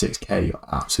 1.6k you're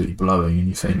absolutely blowing and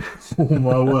you think, oh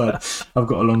my word, I've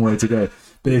got a long way to go.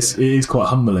 But it is quite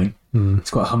humbling.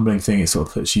 It's quite a humbling thing. It sort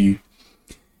of puts you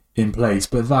in place.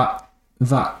 But that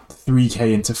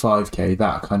 3k into 5k,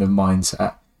 that kind of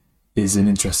mindset is an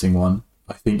interesting one.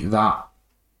 I think that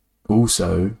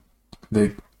also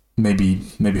maybe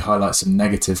highlight some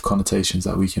negative connotations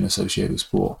that we can associate with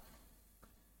sport.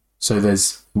 So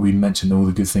we mentioned all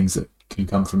the good things that can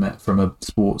come from it from a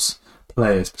sports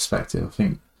player's perspective. I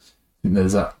think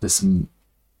there's some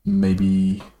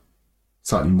maybe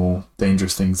slightly more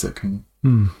dangerous things that can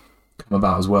come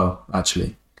about as well,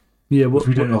 actually. Yeah, which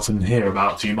we don't often hear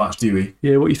about too much, do we?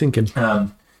 Yeah, what are you thinking?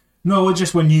 No,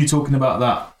 just when you talking about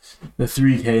that, the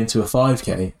 3k into a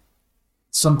 5k,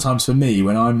 sometimes for me,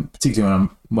 particularly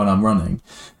when I'm running,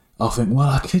 I'll think, well,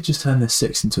 I could just turn this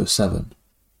 6 into a 7.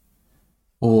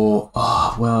 Or,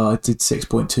 well, I did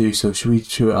 6.2,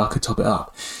 so I could top it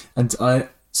up. And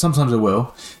sometimes I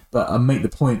will, but I make the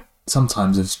point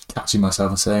sometimes of catching myself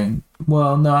and saying,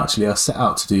 well, no, actually, I set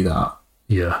out to do that.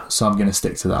 Yeah. So I'm going to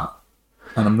stick to that.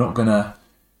 And I'm not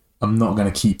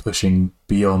gonna keep pushing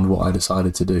beyond what I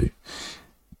decided to do.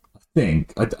 I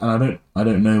think, I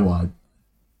don't know why I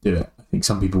do it. I think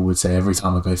some people would say every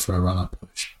time I go for a run, I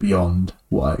push beyond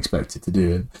what I expected to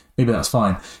do, and maybe that's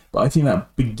fine. But I think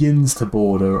that begins to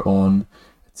border on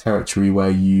a territory where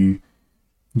you're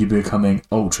becoming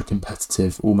ultra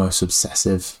competitive, almost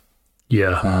obsessive.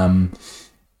 Yeah.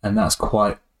 And that's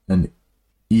quite an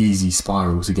easy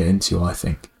spiral to get into, I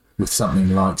think, with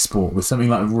something like sport, with something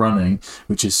like running,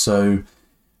 which is so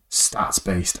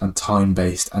stats-based and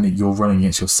time-based, and you're running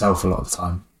against yourself a lot of the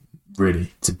time,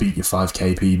 really, to beat your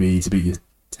 5k PB, to beat your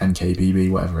 10k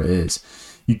PB, whatever it is.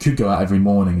 You could go out every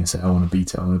morning and say, I want to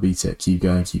beat it, keep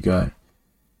going.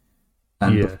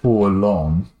 And before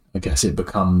long, I guess it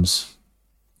becomes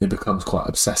quite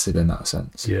obsessive in that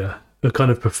sense. Yeah. A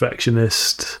kind of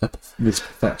perfectionist. This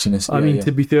perfectionist. I mean,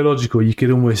 to be theological, you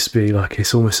could almost be like,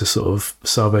 it's almost a sort of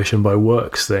salvation by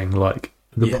works thing. Like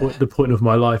the point of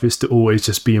my life is to always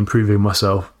just be improving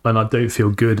myself, and I don't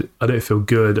feel good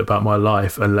about my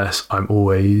life unless I'm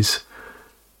always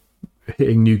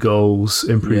hitting new goals,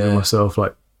 improving myself.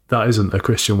 Like, that isn't a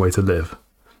Christian way to live.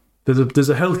 There's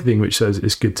a healthy thing which says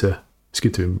it's good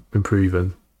to improve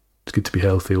and it's good to be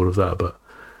healthy, all of that. But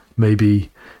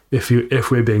maybe if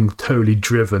we're being totally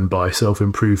driven by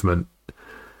self-improvement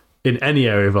in any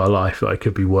area of our life, like it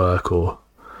could be work or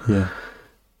it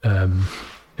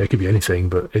could be anything,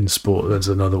 but in sport there's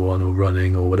another one, or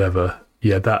running or whatever,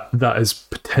 yeah, that is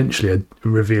potentially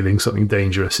revealing something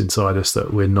dangerous inside us,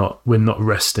 that we're not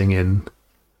resting in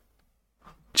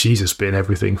Jesus being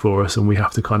everything for us, and we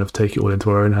have to kind of take it all into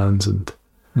our own hands and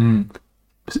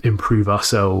improve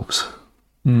ourselves.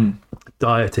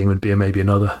 Dieting would be maybe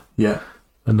another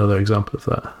example of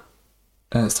that.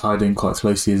 And it's tied in quite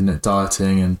closely, isn't it?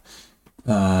 Dieting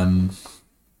and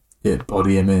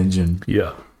body image and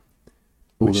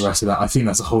all the rest of that. I think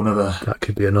that's a whole nother. That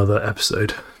could be another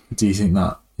episode. Do you think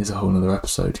that is a whole nother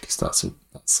episode? Because that's a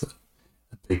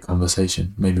big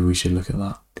conversation. Maybe we should look at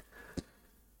that.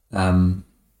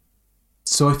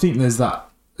 So I think there's that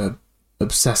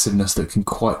obsessiveness that can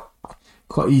quite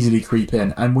easily creep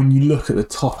in. And when you look at the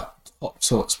top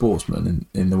sort of sportsmen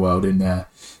in the world in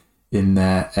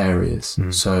their areas,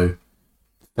 so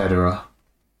Federer,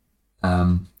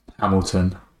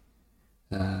 Hamilton,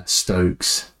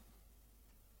 Stokes,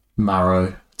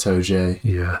 Marrow,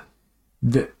 Toje,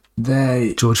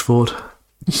 they George Ford.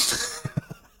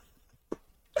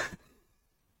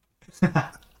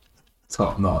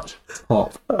 Top notch.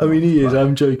 I mean, he is.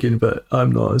 I'm joking, but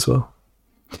I'm not as well.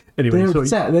 Anyway,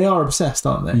 they are obsessed,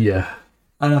 aren't they? Yeah.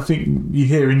 And I think you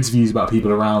hear interviews about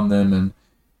people around them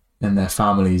and their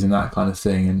families and that kind of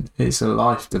thing, and it's a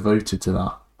life devoted to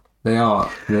that. They are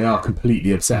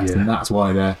completely obsessed, and that's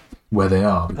why they're where they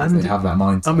are, because they have that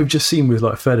mindset. And we've just seen with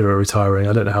like Federer retiring,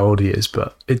 I don't know how old he is,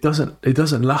 but it doesn't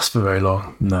last for very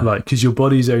long. No. Like, because your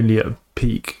body's only at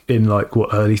peak in like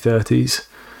early 30s.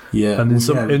 Yeah. And in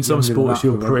some sports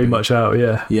you're pretty much out,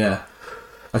 yeah. Yeah.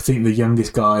 I think the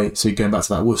youngest guy, so going back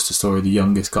to that Worcester story, the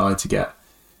oldest guy to get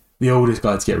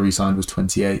re-signed was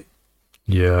 28.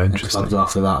 Yeah, interesting. And clubs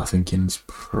after that, I think, is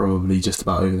probably just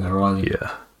about over the horizon.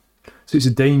 Yeah. So it's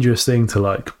a dangerous thing to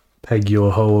like peg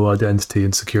your whole identity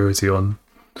and security on,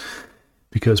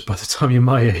 because by the time you're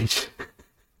my age,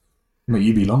 mate,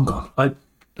 you'd be long gone. I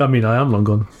mean, I am long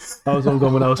gone. I was long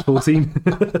gone when I was 14.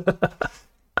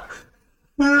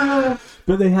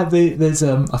 But there's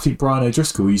I think Brian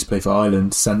O'Driscoll, who used to play for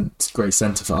Ireland, great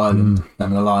centre for Ireland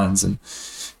and the Lions, and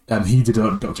he did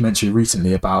a documentary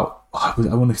recently about, I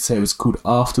want to say it was called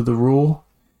After the Roar,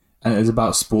 and it was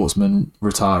about sportsmen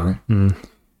retiring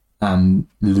and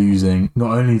losing.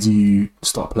 Not only do you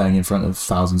stop playing in front of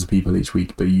thousands of people each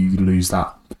week, but you lose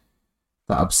that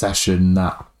obsession,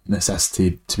 that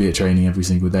necessity to be at training every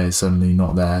single day is suddenly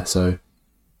not there. So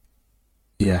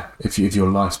yeah, if your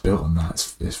life's built on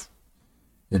that,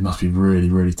 it must be really,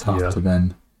 really tough to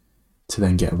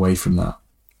then get away from that.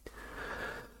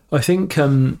 I think,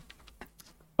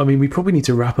 we probably need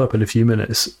to wrap up in a few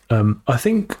minutes. I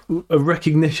think a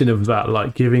recognition of that,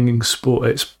 like giving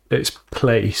sport its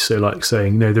place, so like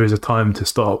saying, no, there is a time to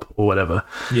stop or whatever.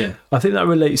 Yeah. I think that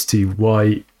relates to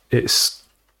why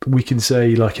we can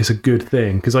say like it's a good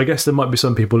thing, because I guess there might be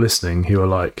some people listening who are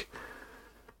like,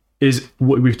 is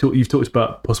what you've talked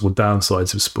about possible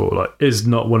downsides of sport, like is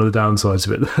not one of the downsides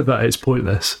of it that it's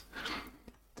pointless.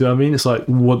 Do you know what I mean? It's like,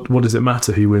 what does it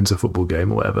matter who wins a football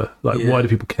game or whatever? Like, why do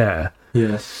people care?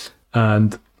 Yeah.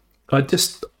 And I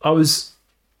was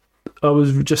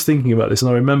just thinking about this, and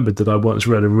I remembered that I once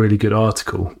read a really good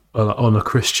article on a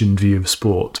Christian view of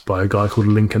sport by a guy called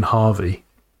Lincoln Harvey.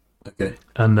 Okay.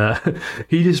 And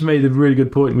he just made a really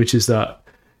good point, which is that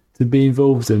to be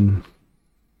involved in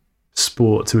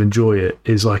sport, to enjoy it,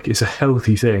 is like, it's a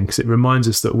healthy thing, because it reminds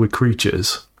us that we're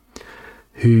creatures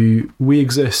who we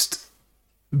exist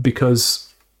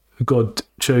because God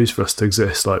chose for us to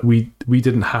exist. Like we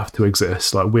didn't have to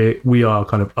exist. Like we are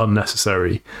kind of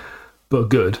unnecessary, but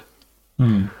good.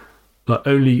 Like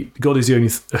only God is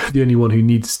the only one who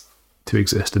needs to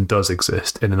exist and does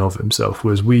exist in and of himself.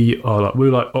 Whereas we're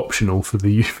optional for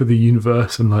the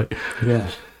universe, and like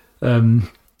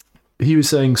he was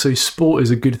saying, so sport is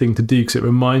a good thing to do because it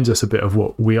reminds us a bit of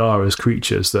what we are as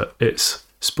creatures. That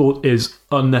sport is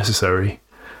unnecessary,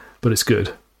 but it's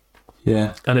good.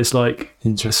 Yeah. And it's like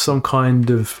some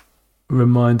kind of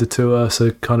reminder to us,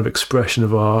 a kind of expression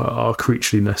of our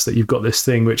creatureliness, that you've got this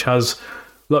thing which has,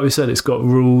 like we said, it's got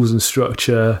rules and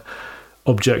structure,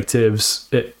 objectives.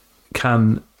 It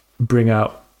can bring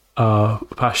out our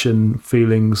passion,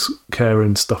 feelings, care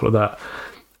and stuff like that.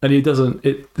 And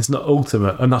it's not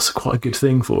ultimate, and that's quite a good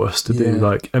thing for us to do.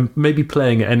 Like, and maybe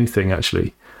playing at anything,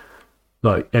 actually,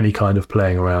 like any kind of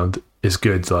playing around is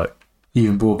good. Like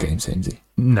even board games, Hamesy.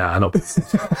 Nah, not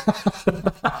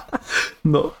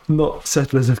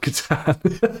Settlers of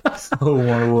Catan. Oh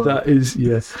my word. That is,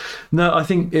 yes. No, I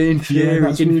think in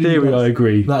theory, I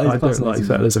agree. I don't like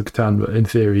Settlers of Catan, but in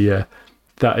theory,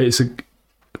 that it's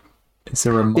It's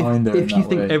a reminder. If you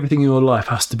think everything in your life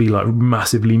has to be like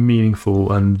massively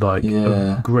meaningful and like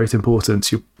of great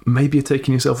importance, maybe you're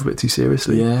taking yourself a bit too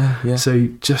seriously. Yeah. So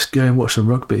just go and watch some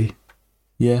rugby.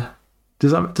 Yeah.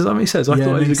 Does that make sense? I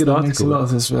thought it was a good article. Makes a lot of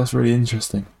this. That's really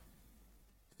interesting.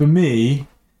 For me,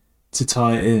 to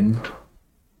tie it in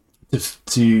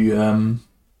to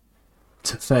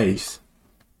faith,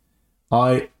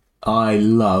 I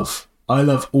love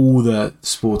all the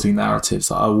sporting narratives.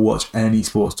 I will watch any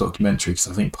sports documentary because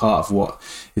I think part of what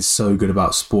is so good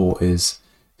about sport is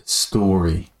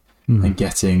story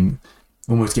and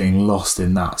almost getting lost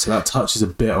in that. So that touches a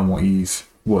bit on what you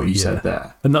said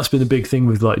there. And that's been a big thing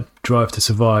with like Drive to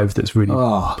Survive that's really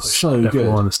so F1 good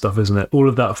and stuff, isn't it? All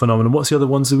of that phenomenon. What's the other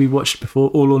ones that we watched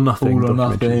before? All or Nothing. All or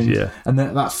Nothing. Yeah. And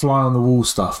then that fly on the wall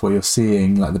stuff where you're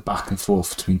seeing like the back and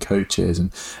forth between coaches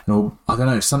and all, I don't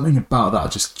know, something about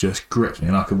that just gripped me,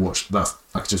 and I could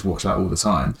just watch that all the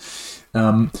time.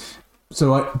 But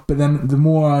then the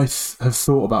more I have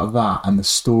thought about that and the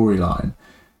storyline,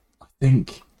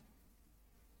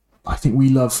 I think we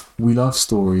love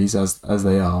stories as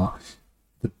they are.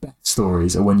 The best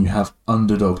stories are when you have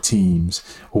underdog teams,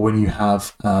 or when you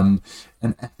have an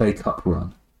FA Cup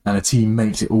run and a team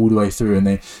makes it all the way through, and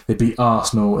they beat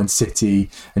Arsenal and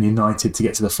City and United to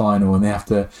get to the final, and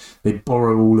they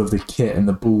borrow all of the kit and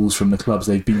the balls from the clubs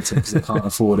they've beaten because they can't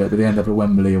afford it, but they end up at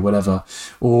Wembley or whatever.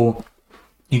 Or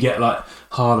you get like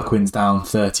Harlequins down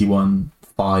 31-5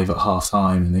 at half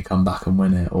time and they come back and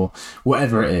win it, or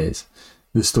whatever it is.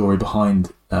 The story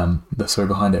behind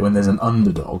it, when there's an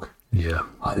underdog,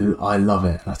 I love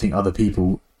it, and I think other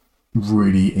people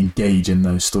really engage in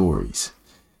those stories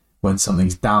when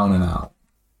something's down and out,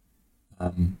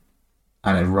 and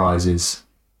it rises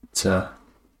to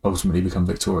ultimately become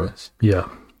victorious. Yeah,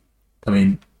 I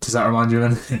mean, does that remind you of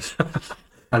anything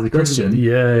as a Christian?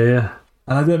 Yeah.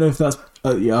 And I don't know if that's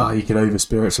you could over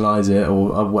spiritualize it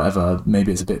or whatever.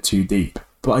 Maybe it's a bit too deep,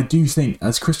 but I do think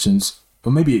as Christians,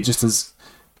 or maybe it just as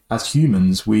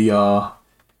humans, there's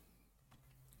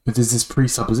this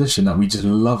presupposition that we just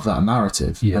love that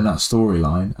narrative and that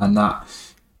storyline, and that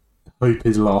hope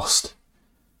is lost.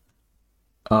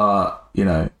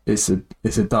 It's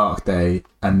a dark day,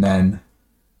 and then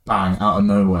bang, out of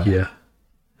nowhere,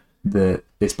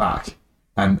 it's back,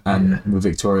 and we're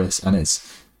victorious, and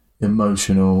it's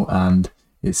emotional and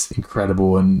it's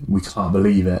incredible, and we can't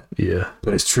believe it. Yeah,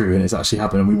 but it's true, and it's actually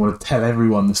happened, and we want to tell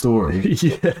everyone the story.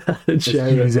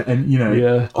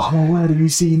 Oh my word, have you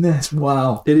seen this?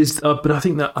 Wow, it is. But I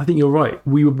think you're right.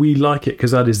 We like it because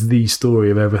that is the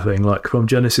story of everything. Like from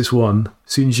Genesis 1, as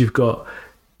soon as you've got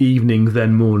evening,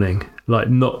 then morning. Like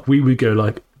we would go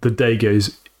like the day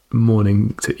goes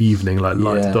morning to evening, like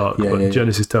light to dark. But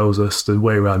Genesis tells us the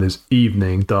way around is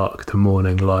evening, dark to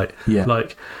morning, light. Yeah,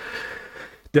 like.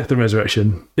 Death and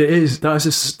resurrection. That is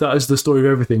the story of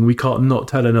everything. We can't not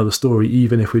tell another story,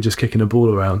 even if we're just kicking a ball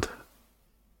around.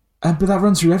 But that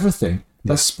runs through everything.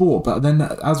 That's sport. But then,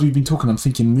 as we've been talking, I'm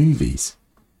thinking movies.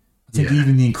 I think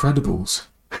even The Incredibles,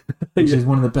 which is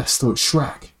one of the best stories.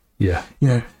 Shrek. Yeah.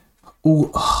 It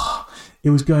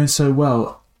was going so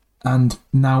well, and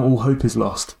now all hope is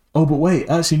lost. Oh, but wait,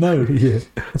 actually no.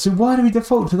 So why do we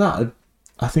default to that?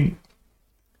 I think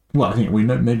we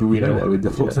know. Maybe we know what we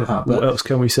default to that. But what else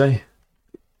can we say?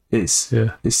 It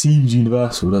seems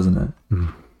universal, doesn't it?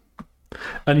 Mm.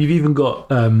 And you've even got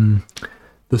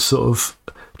the sort of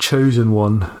chosen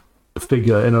one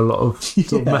figure in a lot of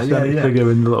messianic figure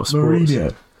in a lot of sports.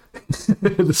 Mourinho.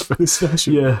 the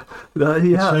special.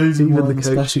 Chosen even one, the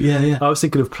coach. Special. I was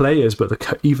thinking of players,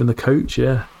 but even the coach.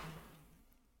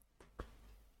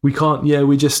 We can't.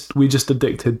 We just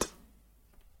addicted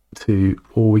to,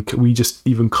 or we just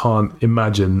even can't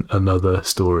imagine another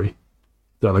story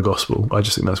than a gospel. I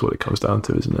just think that's what it comes down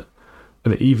to, isn't it?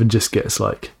 And it even just gets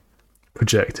like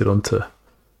projected onto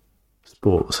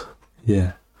sports.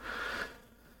 Yeah.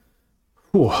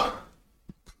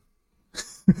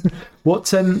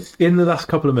 What's in the last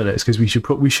couple of minutes, because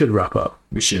we should wrap up.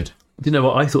 We should. Do you know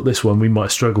what? I thought this one we might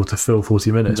struggle to fill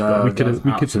 40 minutes, but we could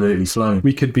absolutely flown.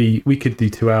 We could do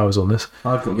 2 hours on this.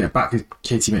 I've got to get back because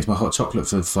Katie makes my hot chocolate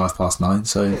for 9:05,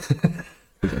 so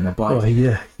we're getting a bite. Oh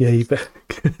you bet.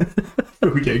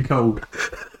 We're getting cold.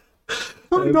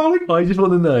 Darling. I just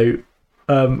want to know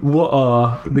what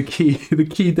are the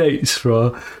key dates for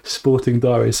our sporting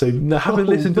diary. So now, having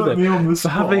listened to this,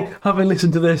 having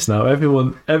listened to this now,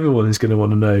 everyone is going to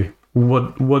want to know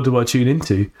what do I tune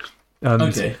into. And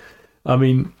okay. I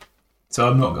mean, so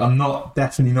I'm not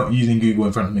definitely not using Google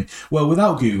in front of me. Well,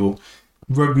 without Google,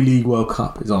 Rugby League World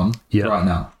Cup is on right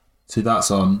now. So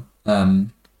that's on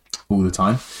all the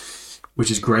time, which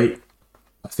is great.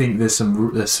 I think there's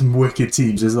some wicked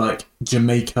teams. There's like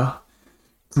Jamaica,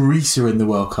 Greece are in the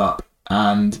World Cup,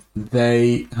 and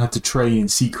they had to train in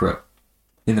secret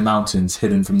in the mountains,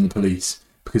 hidden from the police,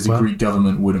 because the Greek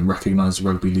government wouldn't recognise the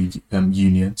Rugby League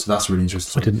Union. So that's really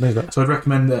interesting. I didn't know that. So I'd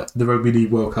recommend the Rugby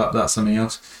League World Cup. That's something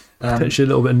else. Potentially a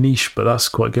little bit niche, but that's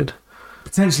quite good.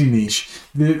 Potentially niche.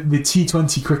 The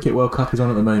T20 Cricket World Cup is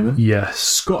on at the moment. Yes.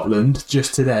 Scotland,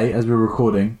 just today, as we're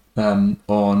recording,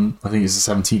 on, I think it's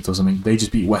the 17th or something, they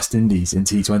just beat West Indies in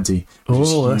T20.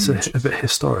 Oh, that's a bit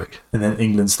historic. And then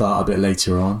England start a bit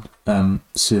later on.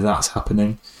 So that's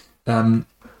happening.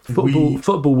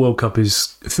 Football World Cup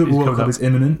is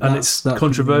imminent. And it's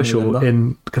controversial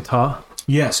in Qatar.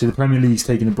 Yeah, so the Premier League's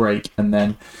taking a break, and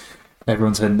then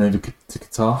everyone's heading over to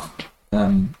Qatar.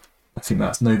 I think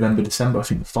that's November, December. I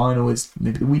think the final is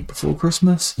maybe the week before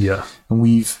Christmas. Yeah. And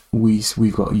we've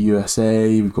got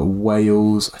USA, we've got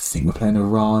Wales. I think we're playing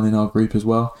Iran in our group as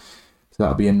well. So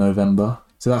that'll be in November.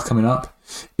 So that's coming up.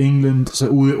 England, so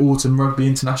all the autumn rugby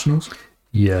internationals.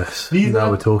 Yes.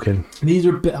 We're talking. These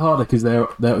are a bit harder because they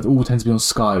all tend to be on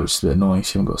Sky, which is a bit annoying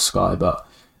if you haven't got Sky. But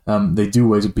they do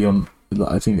always be on.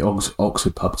 I think the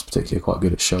Oxford pubs particularly are quite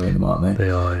good at showing them, aren't they?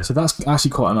 They are. Yeah. So that's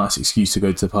actually quite a nice excuse to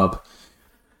go to the pub.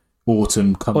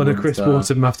 Autumn coming on a crisp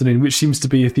autumn afternoon, which seems to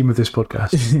be a theme of this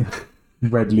podcast.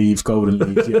 Red leaves, golden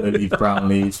leaves, yellow leaves, brown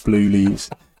leaves, blue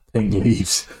leaves, pink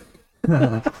leaves.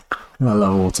 I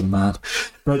love autumn, man.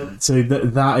 But so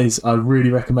that is, I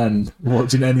really recommend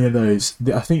watching any of those.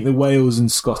 I think the Wales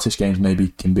and Scottish games maybe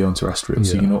can be on terrestrial,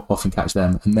 so you can often catch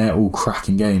them, and they're all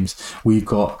cracking games. Who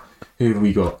have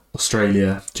we got?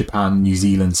 Australia, Japan, New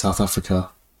Zealand, South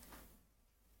Africa,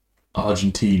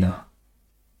 Argentina.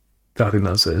 I think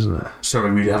that's it, isn't it?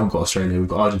 Sorry, we haven't got Australia. We've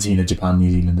got Argentina, Japan, New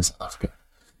Zealand, and South Africa.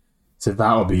 So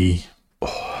that'll be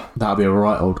a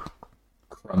right old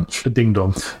crunch. A ding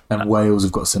dong. And Wales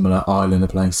have got similar. Ireland are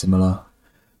playing similar.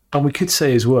 And we could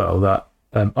say as well that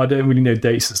I don't really know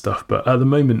dates and stuff, but at the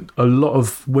moment, a lot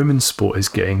of women's sport is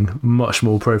getting much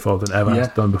more profile than ever has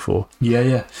done before.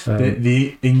 Yeah.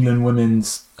 The England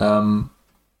women's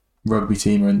rugby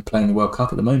team are playing the World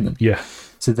Cup at the moment. Yeah.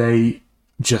 So they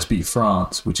just beat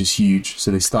France, which is huge.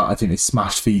 So I think they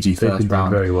smashed Fiji first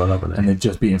round. Very well, haven't they? And they've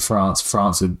just beaten France.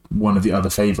 France are one of the other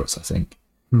favourites, I think.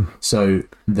 So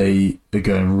they are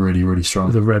going really, really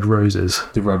strong. The Red Roses.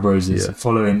 Yeah.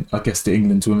 Following, I guess, the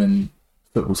England women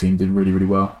football team did really, really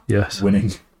well. Yes.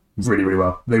 Winning really, really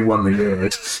well. They won the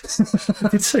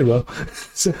Euros. Did say well.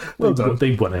 So,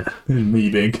 they won it. Me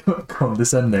being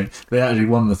condescending. They actually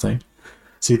won the thing.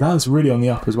 See, that's really on the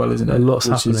up as well, isn't it? Lots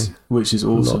happening. Which is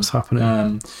awesome. Lots happening.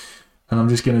 And I'm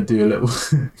just going to do a little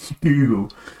Google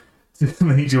to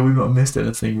make sure we've not missed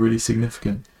anything really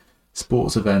significant.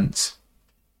 Sports events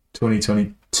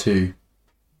 2022.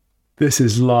 This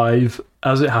is live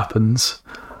as it happens,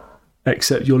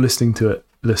 except you're listening to it,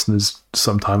 listeners,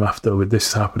 sometime after with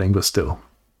this happening, but still.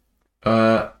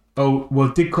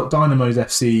 Didcot Dynamos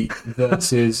FC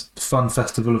versus Fun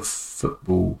Festival of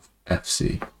Football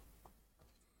FC.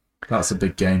 That's a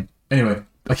big game. Anyway,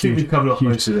 I think we've covered off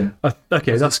most of them.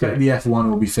 Okay, that's good. The F1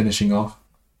 will be finishing off.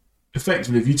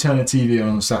 Effectively, if you turn a TV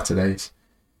on Saturdays,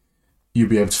 you'll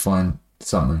be able to find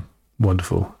something.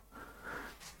 Wonderful.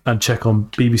 And check on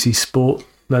BBC Sport.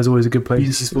 There's always a good place.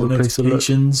 BBC Sport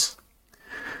notifications.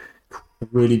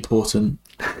 Really important.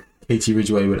 Katie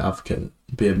Ridgway would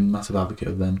be a massive advocate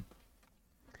of them.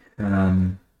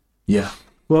 Yeah.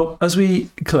 Well, as we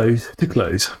close,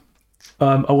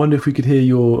 I wonder if we could hear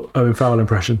your Owen Farrell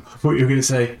impression. I thought you were going to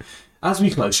say, as we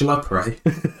close, shall I pray?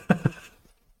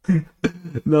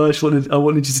 No, I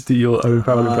wanted you to do your Owen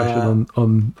Farrell impression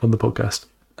on the podcast.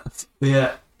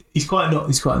 Yeah, he's quite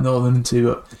northern too,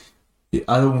 but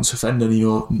I don't want to offend any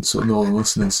sort of northern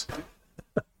listeners,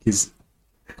 because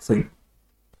I'm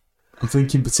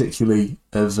thinking particularly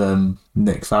of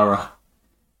Nick Farrer.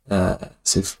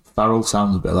 So Farrell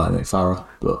sounds a bit like Nick Farrer,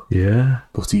 but he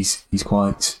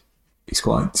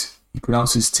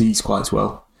pronounces T's quite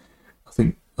well, I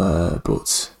think.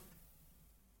 But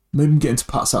maybe I'm getting to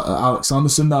Pat Alex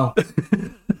Anderson now.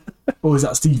 Or is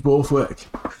that Steve Borthwick?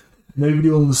 Nobody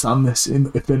will understand this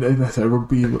if they're a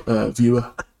rugby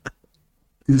viewer,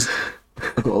 because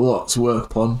I've got a lot to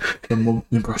work upon in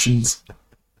impressions.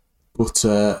 But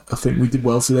I think we did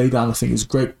well today, Dan. I think it was a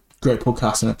great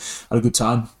podcast, and I had a good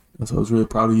time. I thought I was really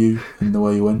proud of you and the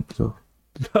way you went. So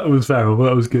that was Farrell.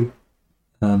 That was good.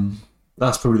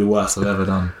 That's probably the worst I've ever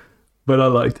done. But I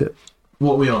liked it.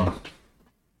 What are we on?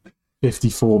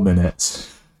 54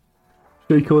 minutes.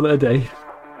 Should we call it a day?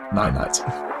 Night.